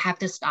 then you have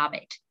to stop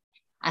it.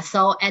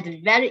 So at the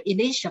very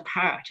initial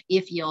part,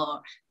 if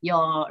your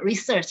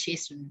research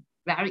is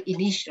very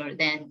initial,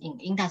 then in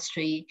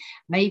industry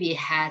maybe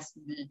has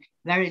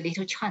very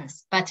little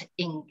chance. But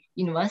in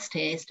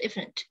university, it's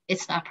different.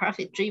 It's not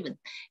profit driven.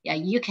 Yeah,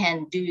 you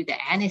can do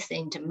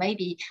anything to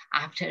maybe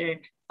after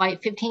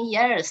 15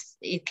 years,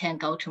 it can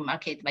go to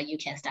market, but you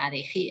can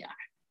study here.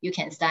 You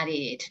can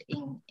study it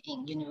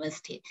in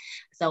university.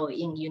 So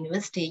in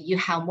university, you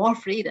have more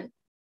freedom.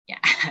 Yeah.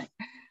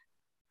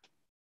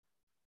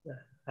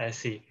 I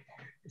see.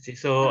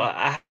 So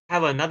I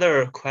have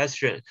another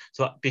question.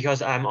 So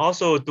because I'm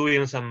also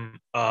doing some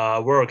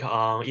work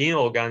on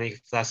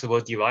inorganic flexible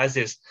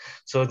devices.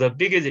 So the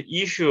biggest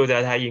issue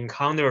that I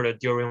encountered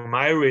during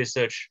my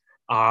research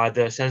are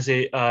the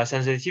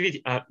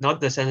sensitivity, not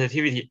the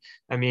sensitivity.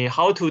 I mean,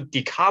 how to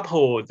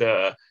decouple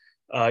the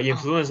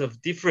influence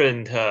of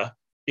different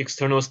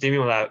external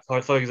stimuli.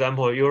 For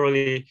example,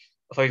 usually,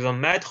 for example,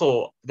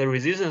 metal, the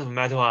resistance of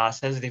metal are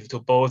sensitive to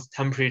both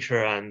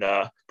temperature and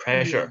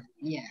pressure.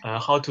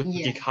 How to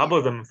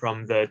decouple them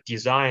from the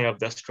design of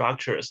the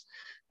structures.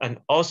 And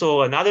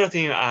also another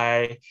thing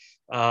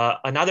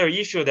another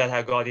issue that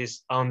I got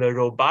is on the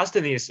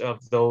robustness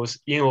of those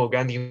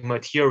inorganic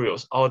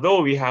materials.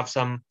 Although we have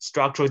some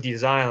structural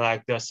design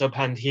like the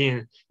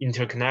serpentine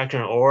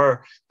interconnection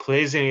or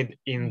placing it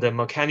in the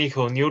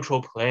mechanical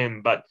neutral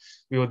plane, but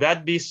will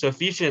that be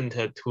sufficient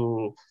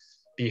to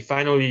be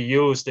finally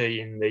used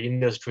in the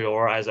industry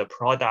or as a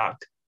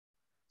product?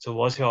 So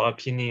what's your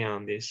opinion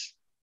on this?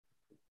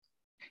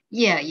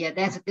 Yeah,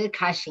 that's a good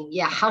question.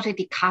 Yeah, how to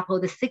decouple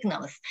the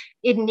signals.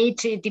 It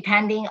needs to,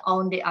 depending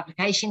on the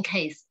application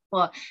case.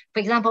 For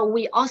example,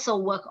 we also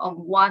work on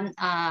one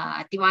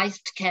device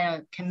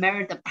can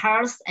measure the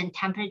pulse and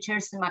temperature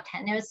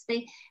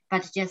simultaneously,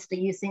 but just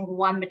using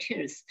one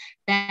materials.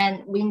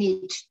 Then we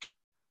need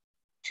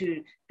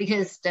to,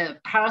 because the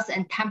pulse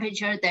and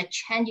temperature, the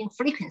changing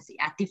frequency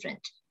are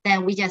different.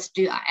 Then we just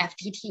do a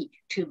FTT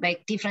to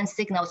make different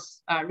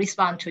signals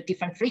respond to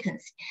different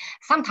frequency.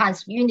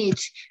 Sometimes you need,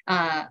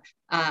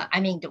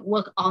 to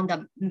work on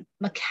the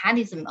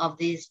mechanism of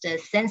this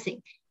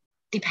sensing,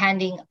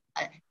 depending.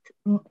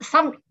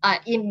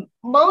 In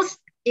most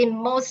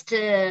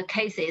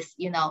cases,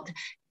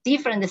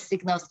 different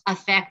signals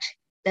affect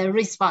the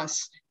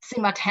response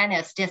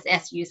simultaneous, just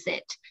as you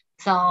said.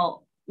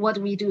 So what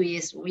we do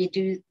is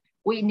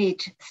we need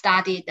to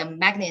study the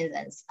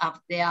mechanisms of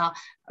their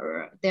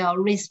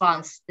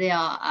response,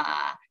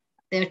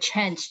 their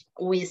change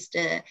with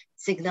the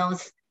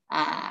signals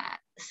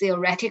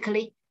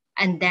theoretically,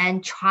 and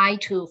then try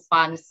to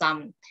find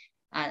some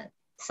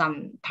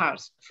some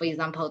parts. For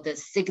example, the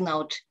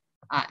signal,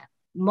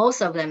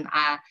 most of them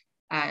are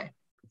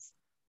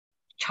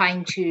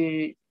trying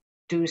to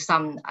do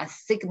some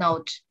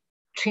signal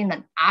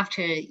treatment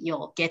after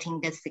you're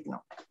getting the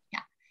signal.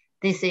 Yeah,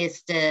 this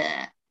is the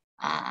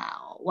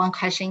one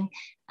question.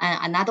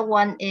 Another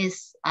one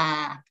is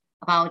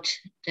about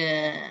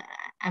the,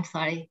 I'm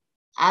sorry,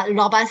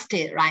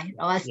 robustity, right?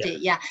 Robustity,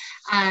 yeah.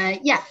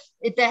 Yeah,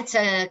 that's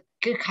a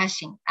good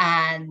question.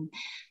 And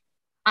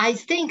I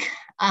think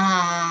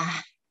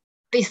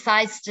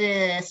besides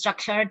the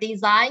structural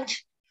design,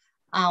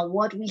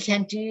 what we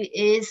can do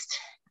is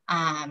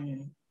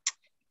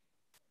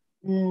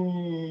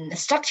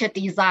structure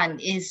design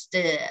is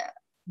the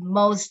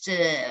most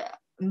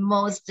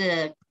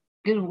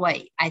good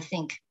way, I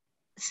think.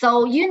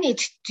 So you need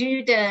to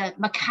do the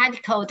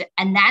mechanical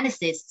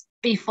analysis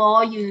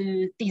before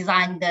you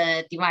design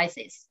the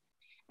devices,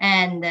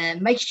 and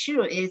make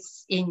sure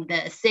it's in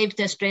the safe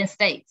strength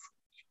states.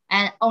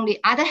 And on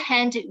the other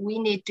hand, we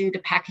need to do the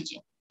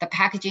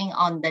packaging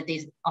on the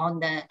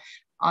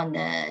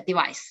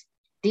device.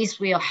 This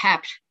will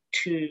help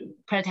to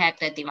protect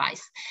the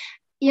device.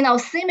 You know,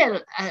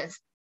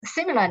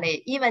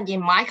 similarly, even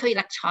in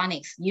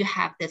microelectronics, you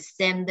have the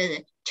same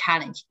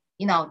challenge.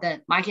 You know,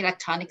 the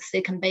microelectronics,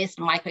 silicon-based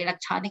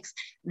microelectronics,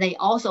 they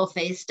also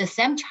face the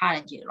same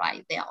challenge,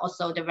 right? They are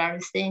also the very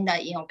thin, the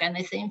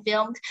inorganic thin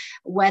film,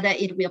 whether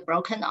it will be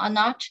broken or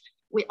not.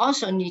 We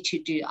also need to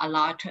do a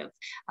lot of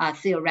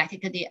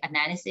theoretical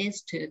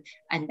analysis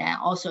and then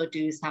also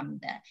do some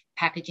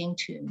packaging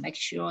to make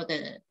sure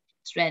the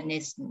strength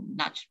is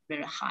not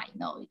very high. You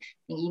know,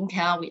 in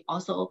Intel, we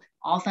also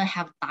often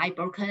have die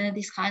broken,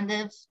 this kind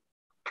of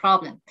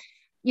problem.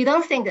 You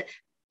don't think that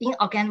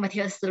inorganic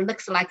materials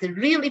looks like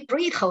really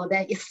brittle,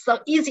 then it's so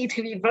easy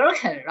to be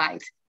broken,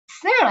 right?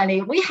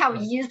 Similarly, we have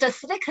used a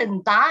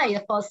silicon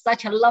die for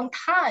such a long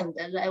time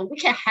that we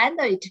can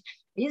handle it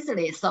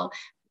easily. So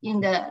in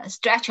the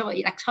structural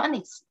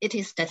electronics, it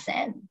is the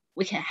same.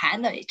 We can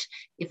handle it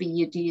if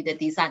you do the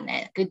design,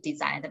 good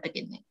design at the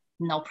beginning,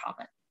 no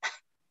problem.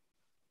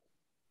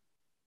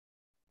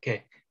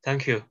 Okay,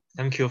 thank you.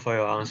 Thank you for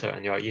your answer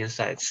and your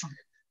insights.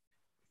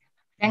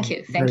 Thank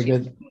you. Very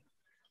good.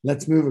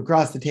 Let's move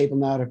across the table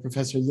now to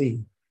Professor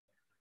Li.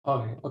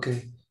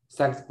 Okay.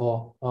 Thanks,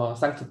 Paul.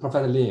 Thanks to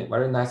Professor Lin.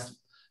 Very nice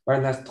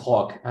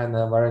talk and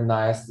a very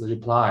nice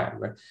reply.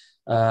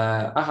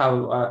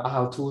 I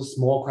have two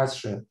small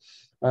questions.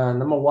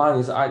 Number one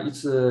is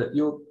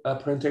your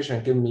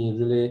presentation gave me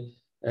really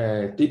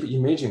deep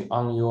imaging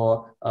on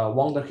your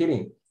wound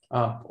healing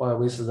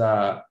with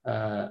the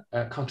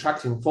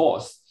contracting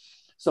force.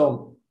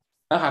 So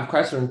I have a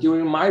question.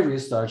 During my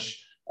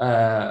research,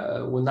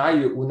 when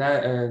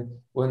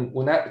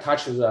I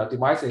touch the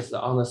devices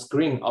on the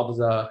screen of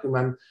the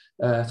human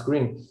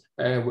screen,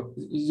 they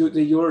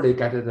usually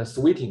get the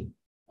sweating.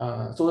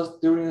 So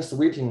during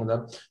sweating,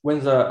 when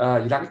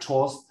the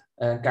electrodes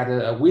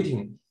get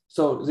wetting,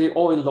 so they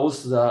always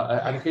lose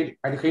the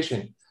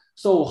education.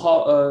 So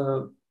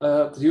how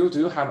do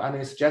you have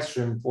any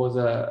suggestion for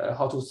the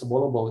how to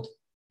swallow it?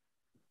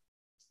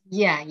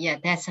 Yeah,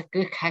 that's a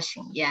good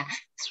question. Yeah,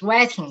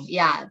 sweating.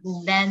 Yeah,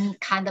 then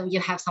kind of you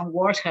have some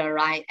water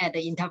right at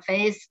the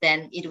interface,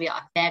 then it will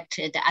affect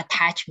the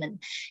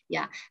attachment.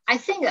 Yeah, I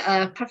think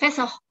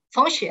Professor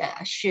Feng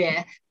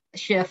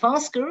Xue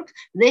Feng's group,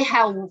 they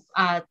have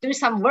do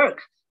some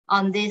work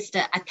on this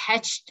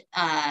attached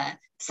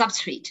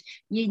substrate.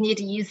 You need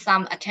to use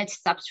some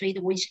attached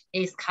substrate, which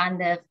is kind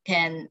of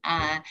can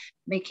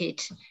make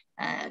it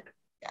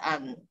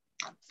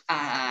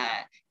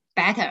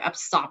better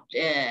absorb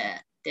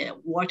the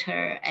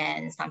water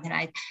and something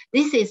like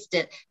this. Is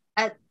the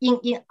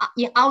in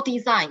our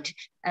design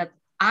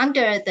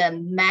under the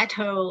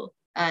metal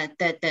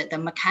the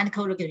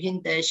mechanical location,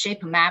 the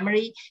shape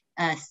memory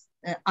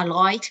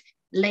alloy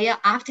layer.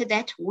 After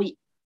that, we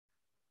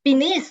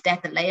beneath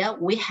that layer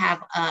we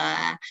have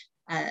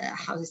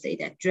how to say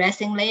that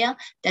dressing layer.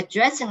 The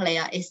dressing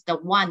layer is the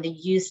one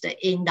used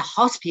in the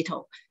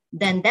hospital.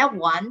 Then that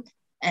one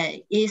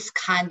is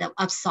kind of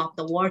absorb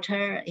the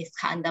water. It's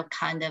kind of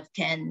can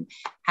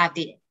have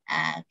the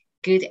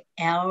good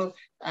air.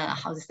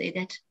 How to say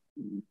that?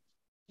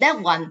 That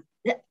one.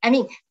 I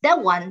mean,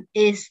 that one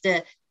is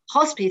the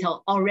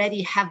hospital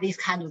already have this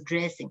kind of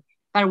dressing,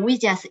 but we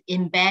just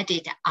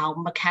embedded our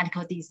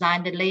mechanical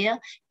design layer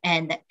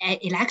and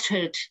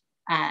electrode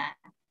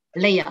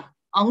layer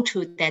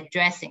onto that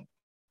dressing.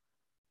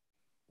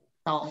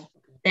 So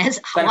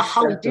that's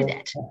how we do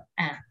that.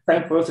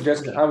 Thanks for the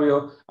suggestion. I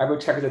will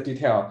check the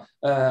detail.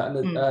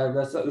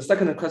 The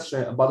second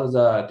question about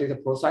the data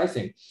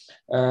processing.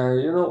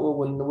 You know,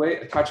 when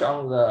we touch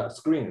on the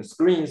screens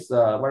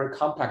very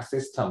complex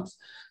systems.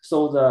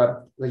 So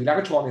the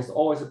electron is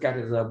always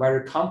getting the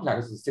very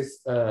complex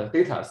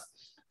data.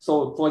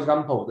 So for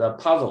example, the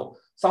puzzle.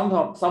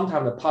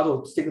 Sometimes the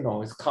puzzle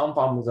signal is come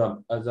from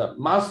the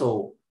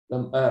muscle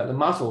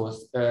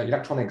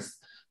electronics.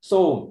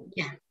 So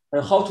yeah.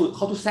 How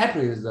to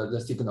separate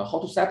the signal? How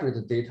to separate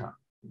the data?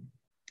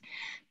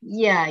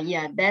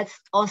 Yeah. That's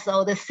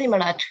also the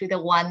similar to the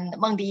one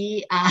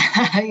Mengdi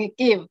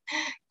give.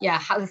 Yeah,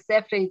 how to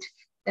separate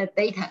the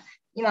data.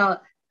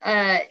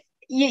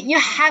 You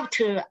have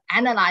to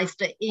analyze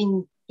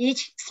in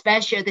each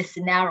special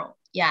scenario.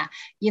 Yeah,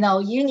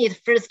 you need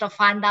first to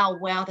find out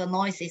where the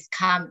noises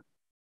come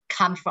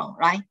from,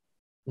 right?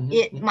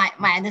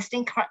 My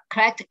understanding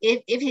correct?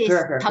 If he's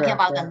talking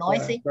about the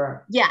noisy,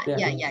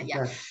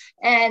 yeah.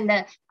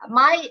 And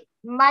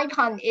my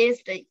point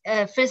is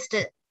first.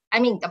 I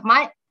mean,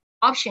 my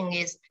option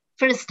is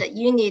first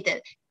you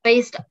need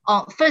based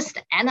on first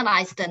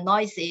analyze the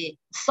noisy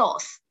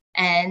source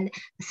and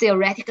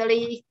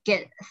theoretically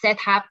set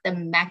up the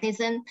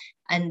mechanism,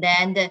 and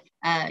then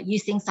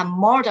using some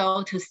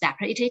model to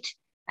separate it.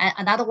 And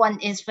another one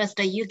is first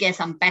you get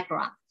some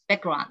background.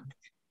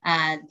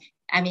 And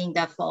I mean,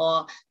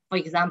 for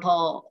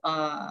example,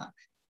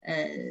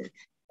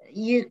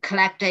 you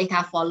collect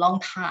data for a long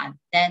time.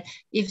 Then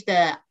if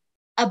the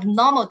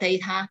abnormal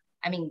data,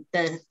 I mean,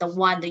 the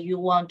one that you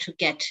want to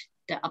get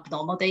the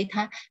abnormal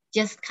data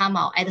just come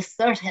out at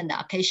certain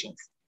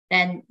occasions,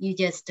 then you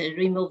just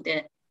remove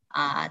the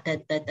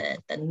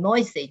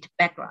noisy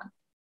background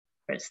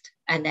first,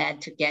 and then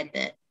to get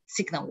the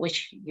signal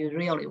which you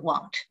really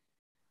want.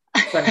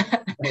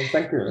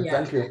 Thank you. Yeah.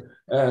 Thank you.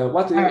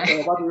 What do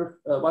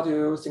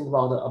you think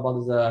about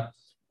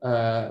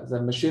the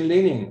machine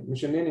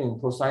learning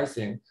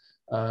processing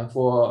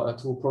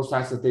to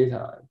process the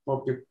data?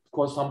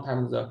 Because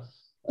sometimes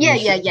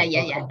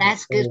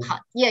that's good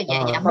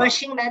point.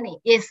 Machine learning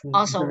is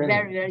also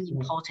very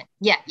important.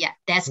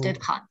 That's good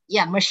point.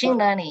 Machine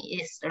learning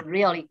is a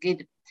really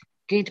good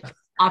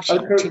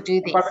option to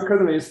do this. But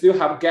currently, still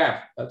have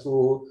gap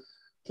to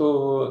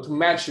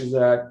match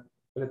the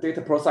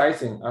data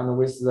processing and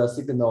with the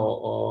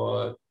signal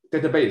or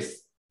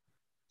database.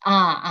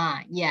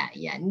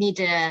 Need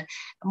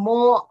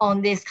more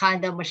on this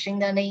kind of machine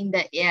learning.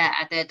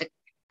 The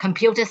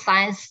computer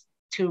science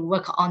to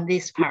work on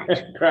this part.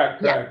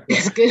 Correct.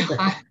 It's good.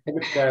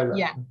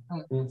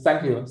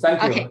 Thank you,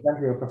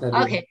 Professor.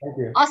 Okay. Thank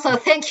you. Also,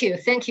 thank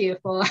you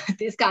for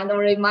this kind of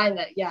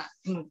reminder.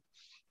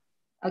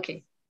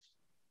 Okay.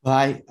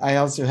 Well, I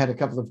also had a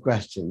couple of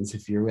questions,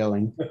 if you're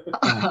willing.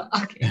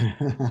 Okay.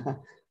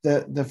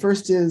 The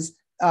first is,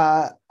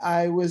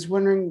 I was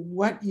wondering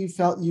what you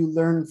felt you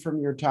learned from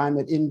your time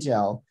at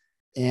Intel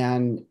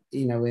and,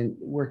 in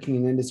working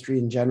in industry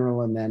in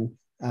general, and then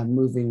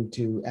moving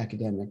to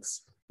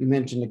academics. You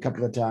mentioned a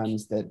couple of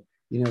times that,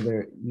 you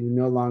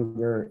no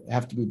longer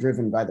have to be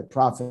driven by the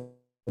profit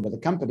of the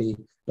company,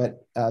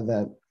 but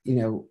the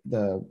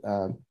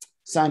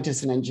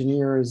scientists and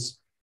engineers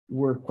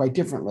work quite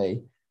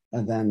differently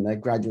than the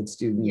graduate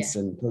students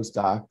and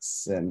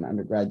postdocs and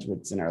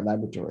undergraduates in our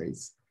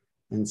laboratories.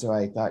 And so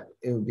I thought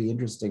it would be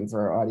interesting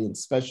for our audience,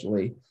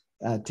 especially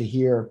to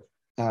hear,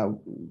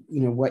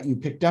 what you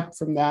picked up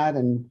from that,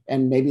 and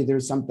maybe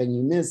there's something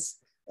you miss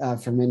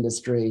from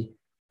industry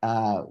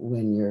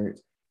when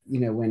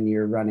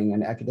you're running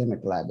an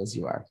academic lab as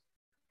you are.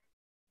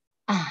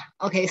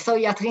 Okay, so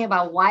you're talking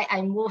about why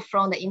I moved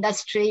from the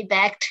industry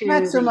back to...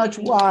 Not so much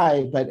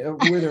why, but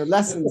were there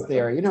lessons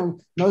there?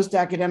 Most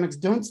academics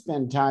don't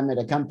spend time at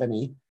a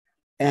company.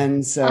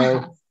 And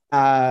so,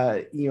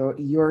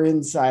 your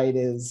insight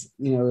is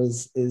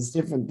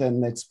different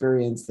than the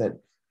experience that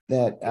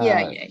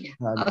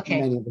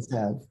many of us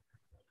have.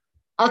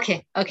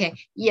 Okay.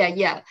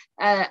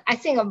 I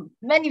think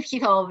many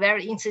people are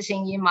very interested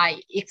in my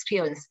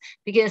experience,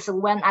 because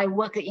when I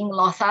work in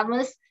Los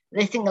Alamos,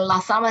 they think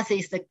Los Alamos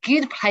is a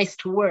good place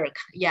to work.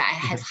 It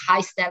has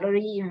high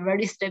salary,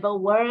 very stable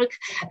work.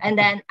 And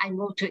then I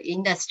moved to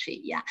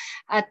industry.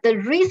 The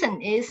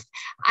reason is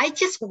I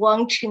just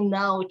want to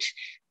know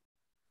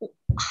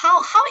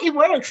how it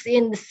works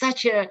in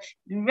such a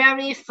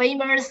very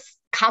famous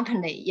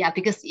company.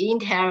 Because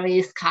Intel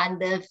is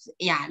kind of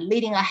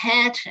leading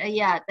ahead.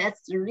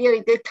 That's a really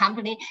good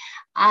company.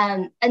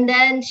 And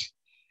then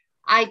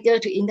I go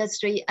to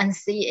industry and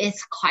see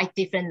it's quite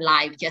different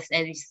life. Just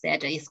as you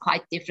said, it's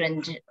quite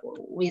different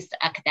with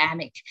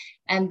academic.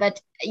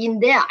 But in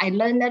there, I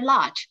learned a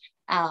lot.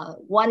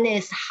 One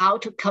is how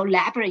to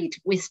collaborate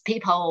with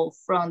people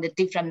from the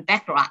different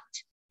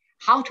backgrounds,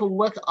 how to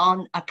work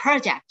on a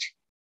project.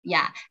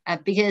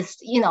 Because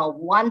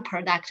one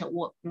product,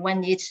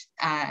 when it's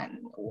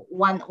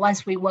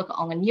once we work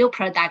on a new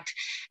product,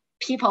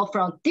 people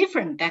from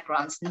different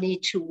backgrounds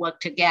need to work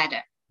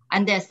together.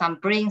 And there's some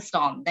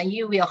brainstorm. Then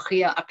you will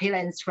hear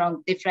opinions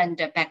from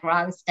different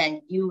backgrounds.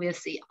 Then you will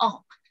see,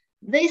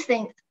 they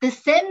think the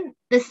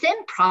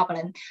same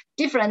problem,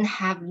 different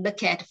have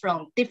looked at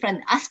from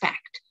different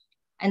aspects,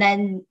 and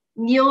then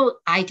new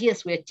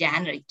ideas will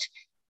generate.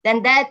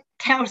 Then that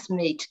tells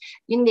me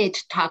you need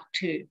to talk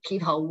to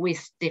people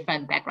with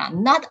different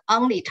background, not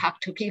only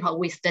talk to people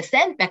with the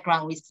same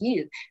background with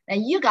you.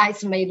 And you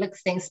guys may look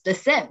things the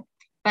same,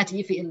 but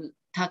if you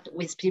talk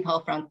with people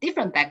from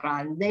different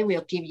backgrounds, they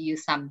will give you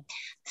some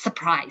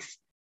surprise.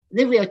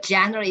 They will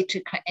generate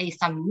to create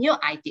some new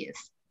ideas.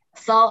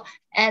 So,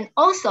 and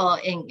also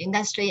in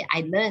industry,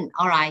 I learned,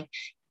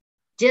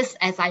 just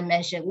as I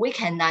mentioned, we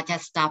cannot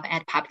just stop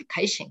at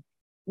publication.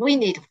 We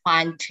need to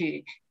find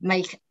to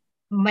make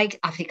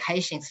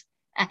applications.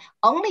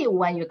 Only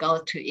when you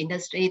go to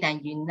industry,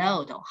 then you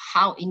know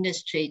how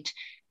industry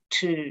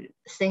to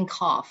think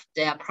of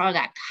their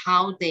product,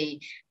 how they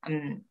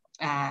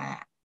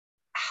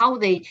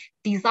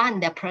design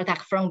their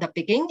product from the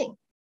beginning.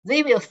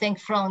 They will think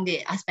from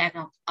the aspect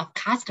of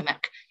customer,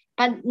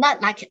 but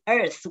not like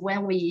us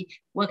when we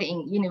work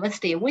in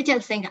university. We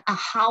just think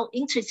how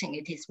interesting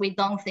it is. We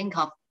don't think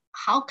of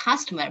how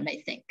customer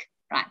may think,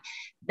 right?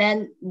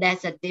 Then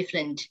that's a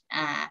different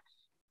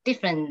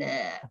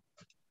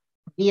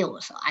view,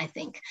 so I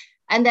think.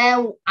 And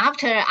then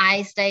after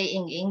I stay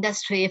in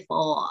industry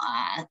for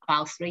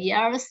about 3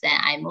 years, then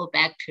I moved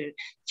back to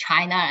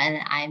China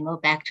and I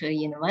moved back to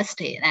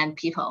university. And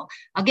people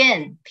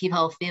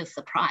feel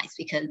surprised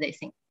because they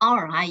think,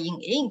 all right, in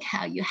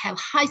Intel, you have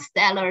high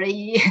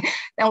salary.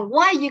 Then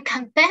why you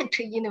come back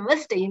to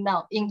university?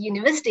 In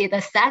university, the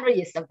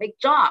salary is a big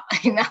job,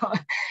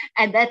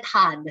 At that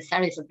time, the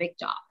salary is a big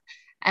job.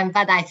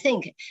 But I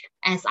think,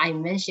 as I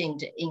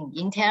mentioned in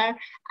Intel,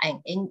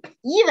 and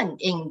even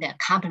in the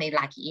company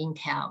like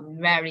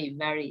Intel, very,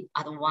 very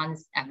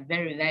advanced and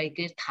very, very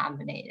good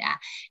company,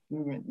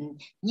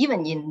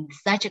 even in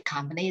such a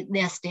company,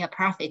 they are still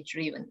profit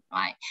driven,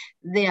 right?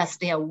 They are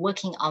still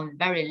working on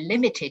very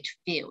limited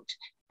field.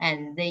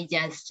 And they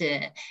just,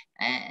 if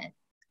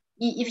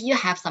you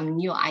have some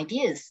new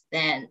ideas,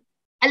 then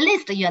at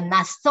least you're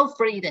not so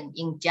freedom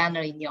in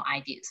generating new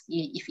ideas.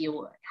 If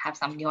you have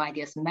some new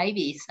ideas,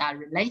 maybe it's not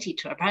related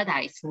to a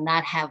product, it's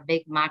not have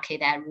big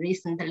market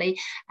recently,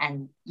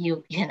 and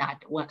you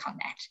cannot work on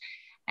that.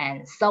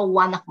 And so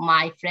one of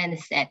my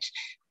friends said,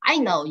 I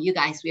know you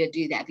guys will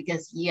do that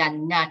because you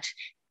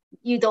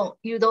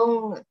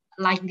don't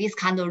like this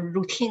kind of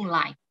routine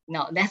life.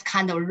 No, that's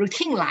kind of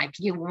routine life.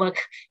 You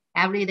work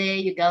every day,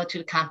 you go to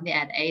the company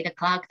at 8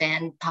 o'clock,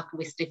 then talk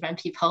with different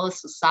people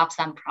to solve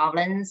some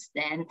problems,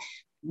 then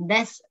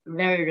that's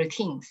very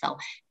routine. So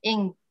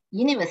in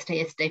university,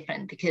 it's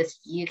different because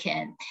you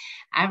can,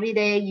 every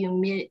day you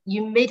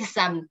meet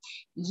some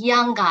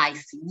young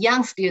guys,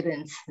 young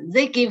students,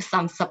 they give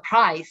some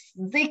surprise,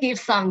 they give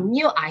some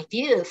new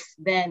ideas,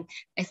 then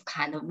it's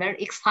kind of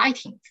very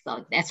exciting.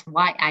 So that's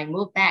why I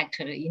moved back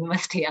to the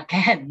university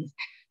again.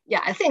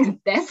 Yeah, I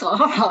think that's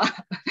all.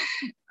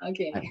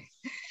 Okay.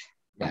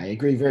 Yeah, I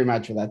agree very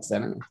much with that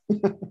sentiment.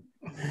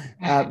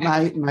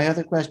 My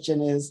other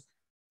question is,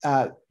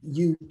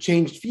 you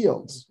changed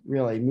fields,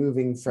 really,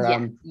 moving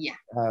from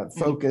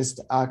focused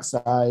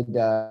oxide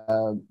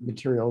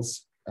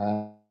materials,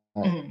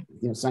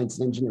 science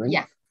and engineering,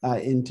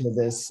 into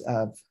this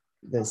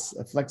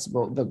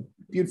flexible, the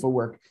beautiful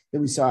work that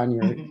we saw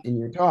in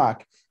your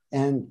talk.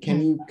 And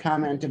can you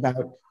comment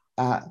about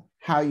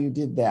how you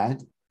did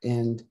that,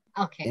 and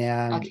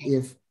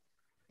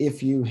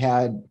if you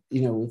had,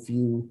 if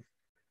you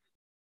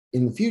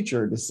in the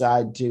future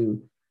decide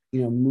to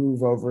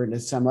move over into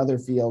some other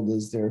field,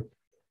 is there,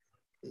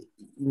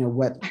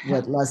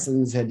 what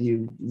lessons had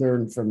you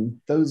learned from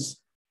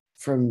those,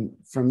 from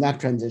that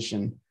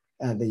transition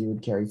that you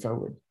would carry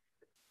forward?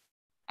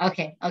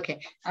 Okay.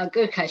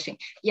 Good question.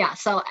 Yeah.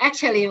 So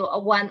actually,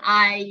 when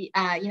I,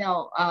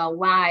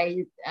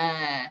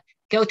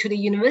 go to the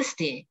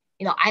university,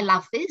 I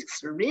love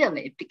physics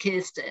really,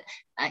 because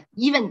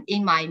even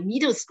in my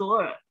middle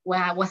school,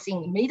 when I was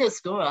in middle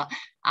school,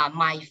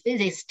 my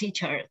physics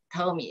teacher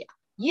told me,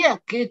 you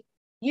are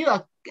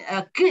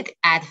good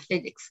at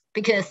physics,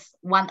 because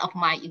one of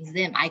my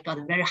exam, I got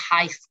a very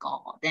high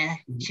score. Then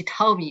she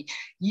told me,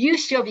 you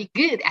should be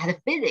good at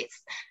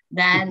physics.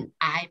 Then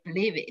I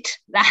believe it.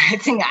 I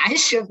think I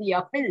should be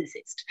a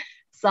physicist.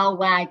 So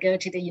when I go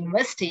to the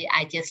university,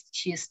 I just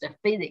choose the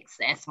physics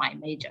as my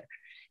major.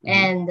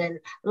 And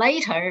then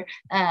later,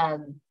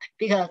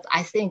 because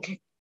I think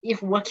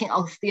if working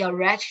on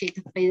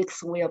theoretic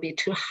physics will be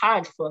too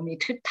hard for me,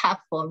 too tough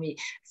for me,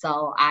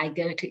 so I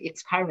go to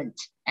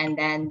experiment and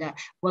then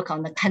work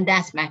on the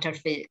condensed matter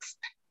physics.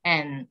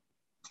 And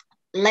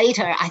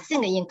later, I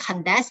think in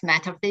condensed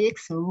matter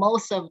physics,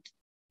 most of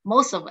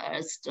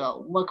us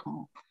work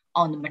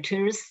on the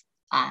materials.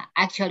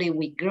 Actually,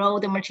 we grow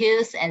the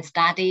materials and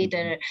study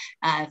the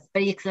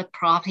physics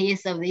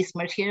properties of these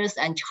materials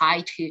and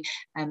try to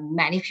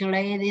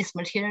manipulate these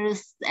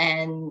materials.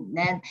 And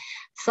then,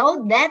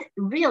 so that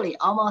really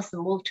almost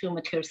moved to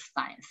material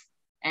science.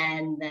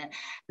 And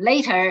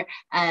later,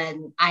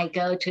 I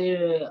go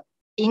to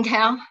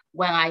Intel.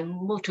 When I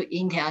moved to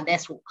Intel,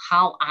 that's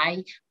how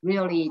I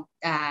really,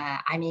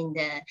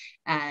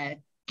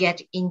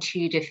 get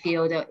into the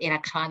field of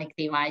electronic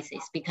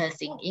devices,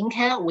 because in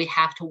Intel, we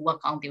have to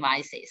work on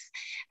devices.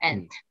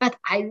 And but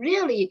I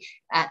really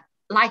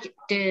like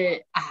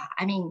the,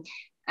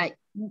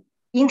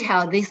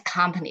 Intel, this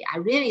company, I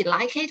really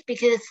like it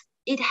because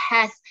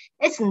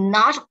it's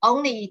not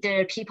only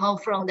the people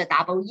from the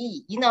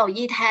EE,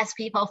 it has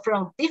people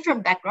from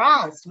different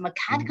backgrounds,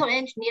 mechanical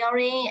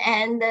engineering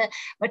and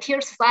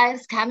material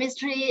science,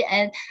 chemistry,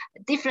 and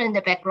different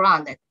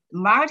background.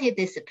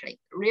 multidiscipline,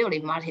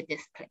 really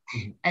multidiscipline.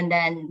 And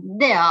then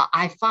there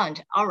I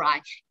found, all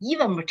right,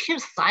 even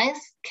material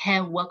science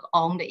can work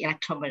on the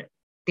electronic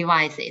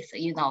devices.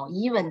 You know,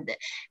 even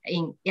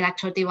in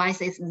electro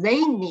devices, they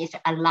need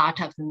a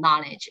lot of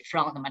knowledge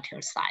from the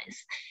material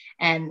science.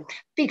 And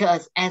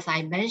because, as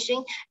I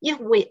mentioned, if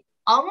we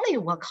only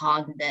work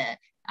on the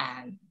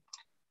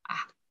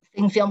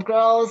thin film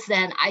growth,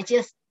 then I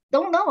just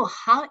don't know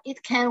how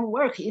it can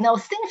work. You know,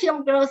 thin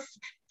film growth,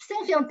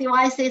 thin film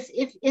devices,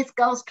 if it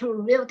goes to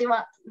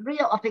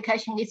real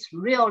application, it's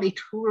really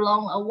too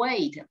long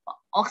away for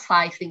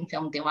oxide thin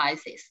film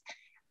devices.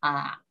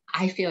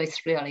 I feel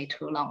it's really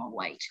too long a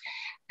wait.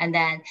 And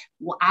then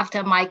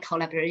after my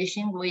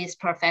collaboration with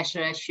Professor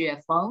Xue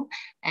Feng,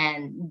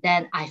 and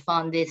then I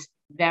found this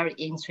very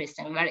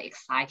interesting, very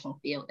exciting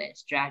field,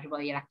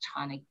 stretchable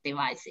electronic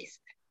devices.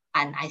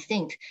 And I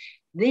think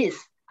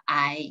this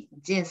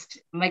just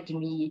make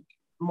me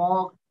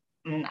more,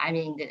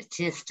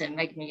 just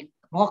make me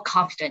more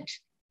confident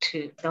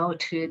to go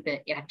to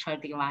the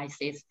electronic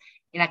devices,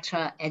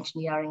 electro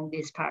engineering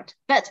this part.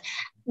 But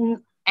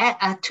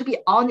to be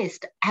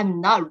honest, I'm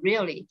not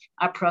really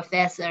a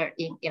professor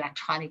in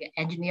electronic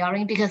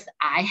engineering because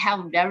I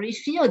have very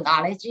few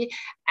knowledge.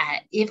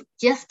 If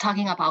just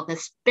talking about the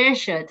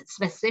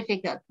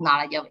specific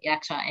knowledge of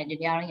electron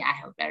engineering, I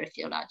have very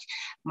few knowledge.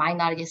 My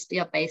knowledge is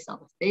still based on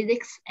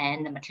physics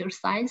and material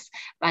science,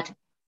 but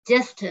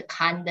just to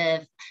kind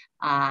of,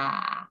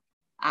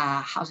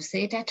 how to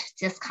say that?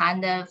 Just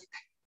kind of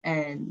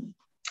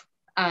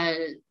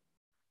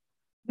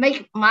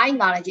make my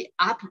knowledge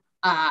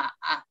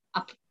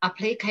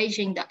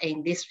application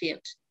in this field.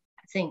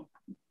 I think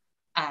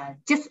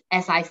just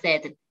as I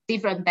said,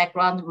 different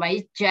background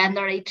may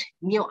generate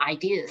new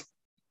ideas.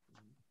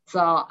 So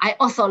I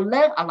also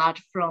learn a lot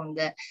from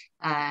the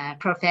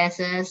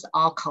professors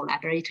or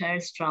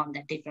collaborators from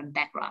the different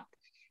background.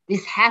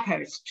 This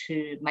happens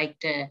to make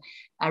the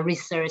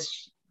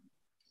research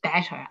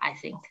better, I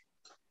think.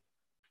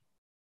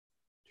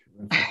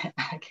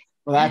 Okay.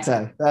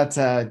 Well, that's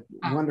a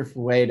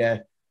wonderful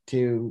way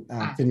to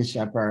finish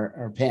up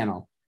our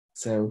panel.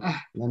 So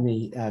let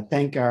me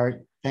thank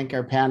our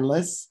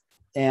panelists.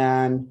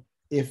 And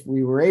if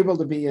we were able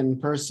to be in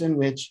person,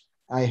 which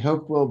I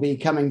hope will be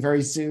coming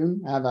very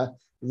soon, I have a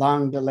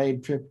long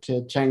delayed trip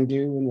to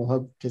Chengdu, and we'll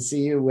hope to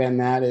see you when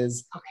that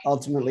is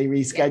ultimately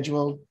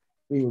rescheduled.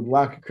 We would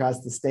walk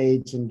across the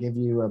stage and give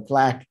you a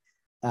plaque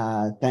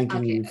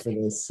thanking you for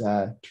this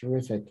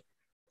terrific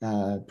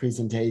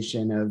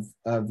presentation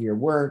of your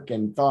work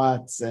and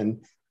thoughts,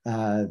 and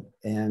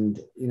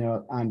you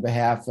know, on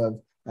behalf of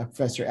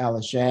Professor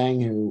Alice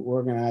Zhang, who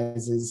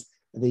organizes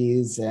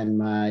these, and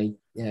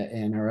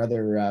and our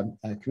other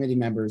committee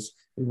members,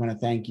 we want to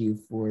thank you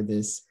for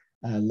this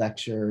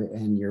lecture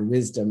and your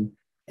wisdom,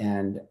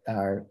 and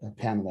our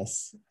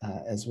panelists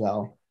as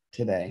well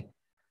today.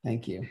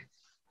 Thank you.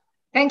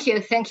 Thank you.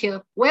 Thank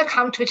you.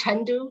 Welcome to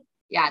Chengdu.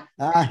 Yeah.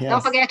 Yes.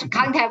 Don't forget to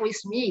contact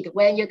with me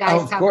when you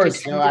guys come. Of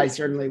course. No, I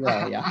certainly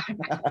will. Yeah.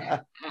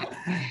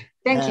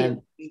 Thank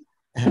you.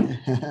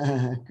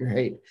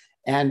 Great.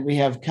 And we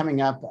have coming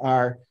up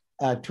our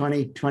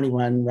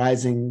 2021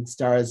 Rising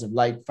Stars of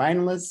Light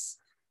finalists.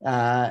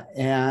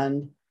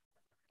 And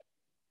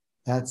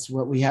that's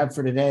what we have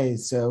for today.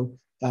 So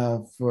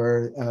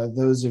for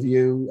those of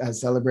you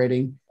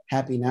celebrating,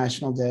 happy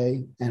National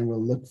Day, and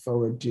we'll look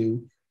forward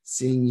to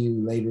seeing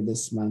you later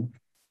this month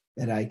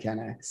at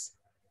ICANX.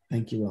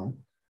 Thank you all.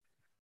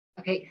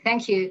 Okay,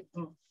 thank you.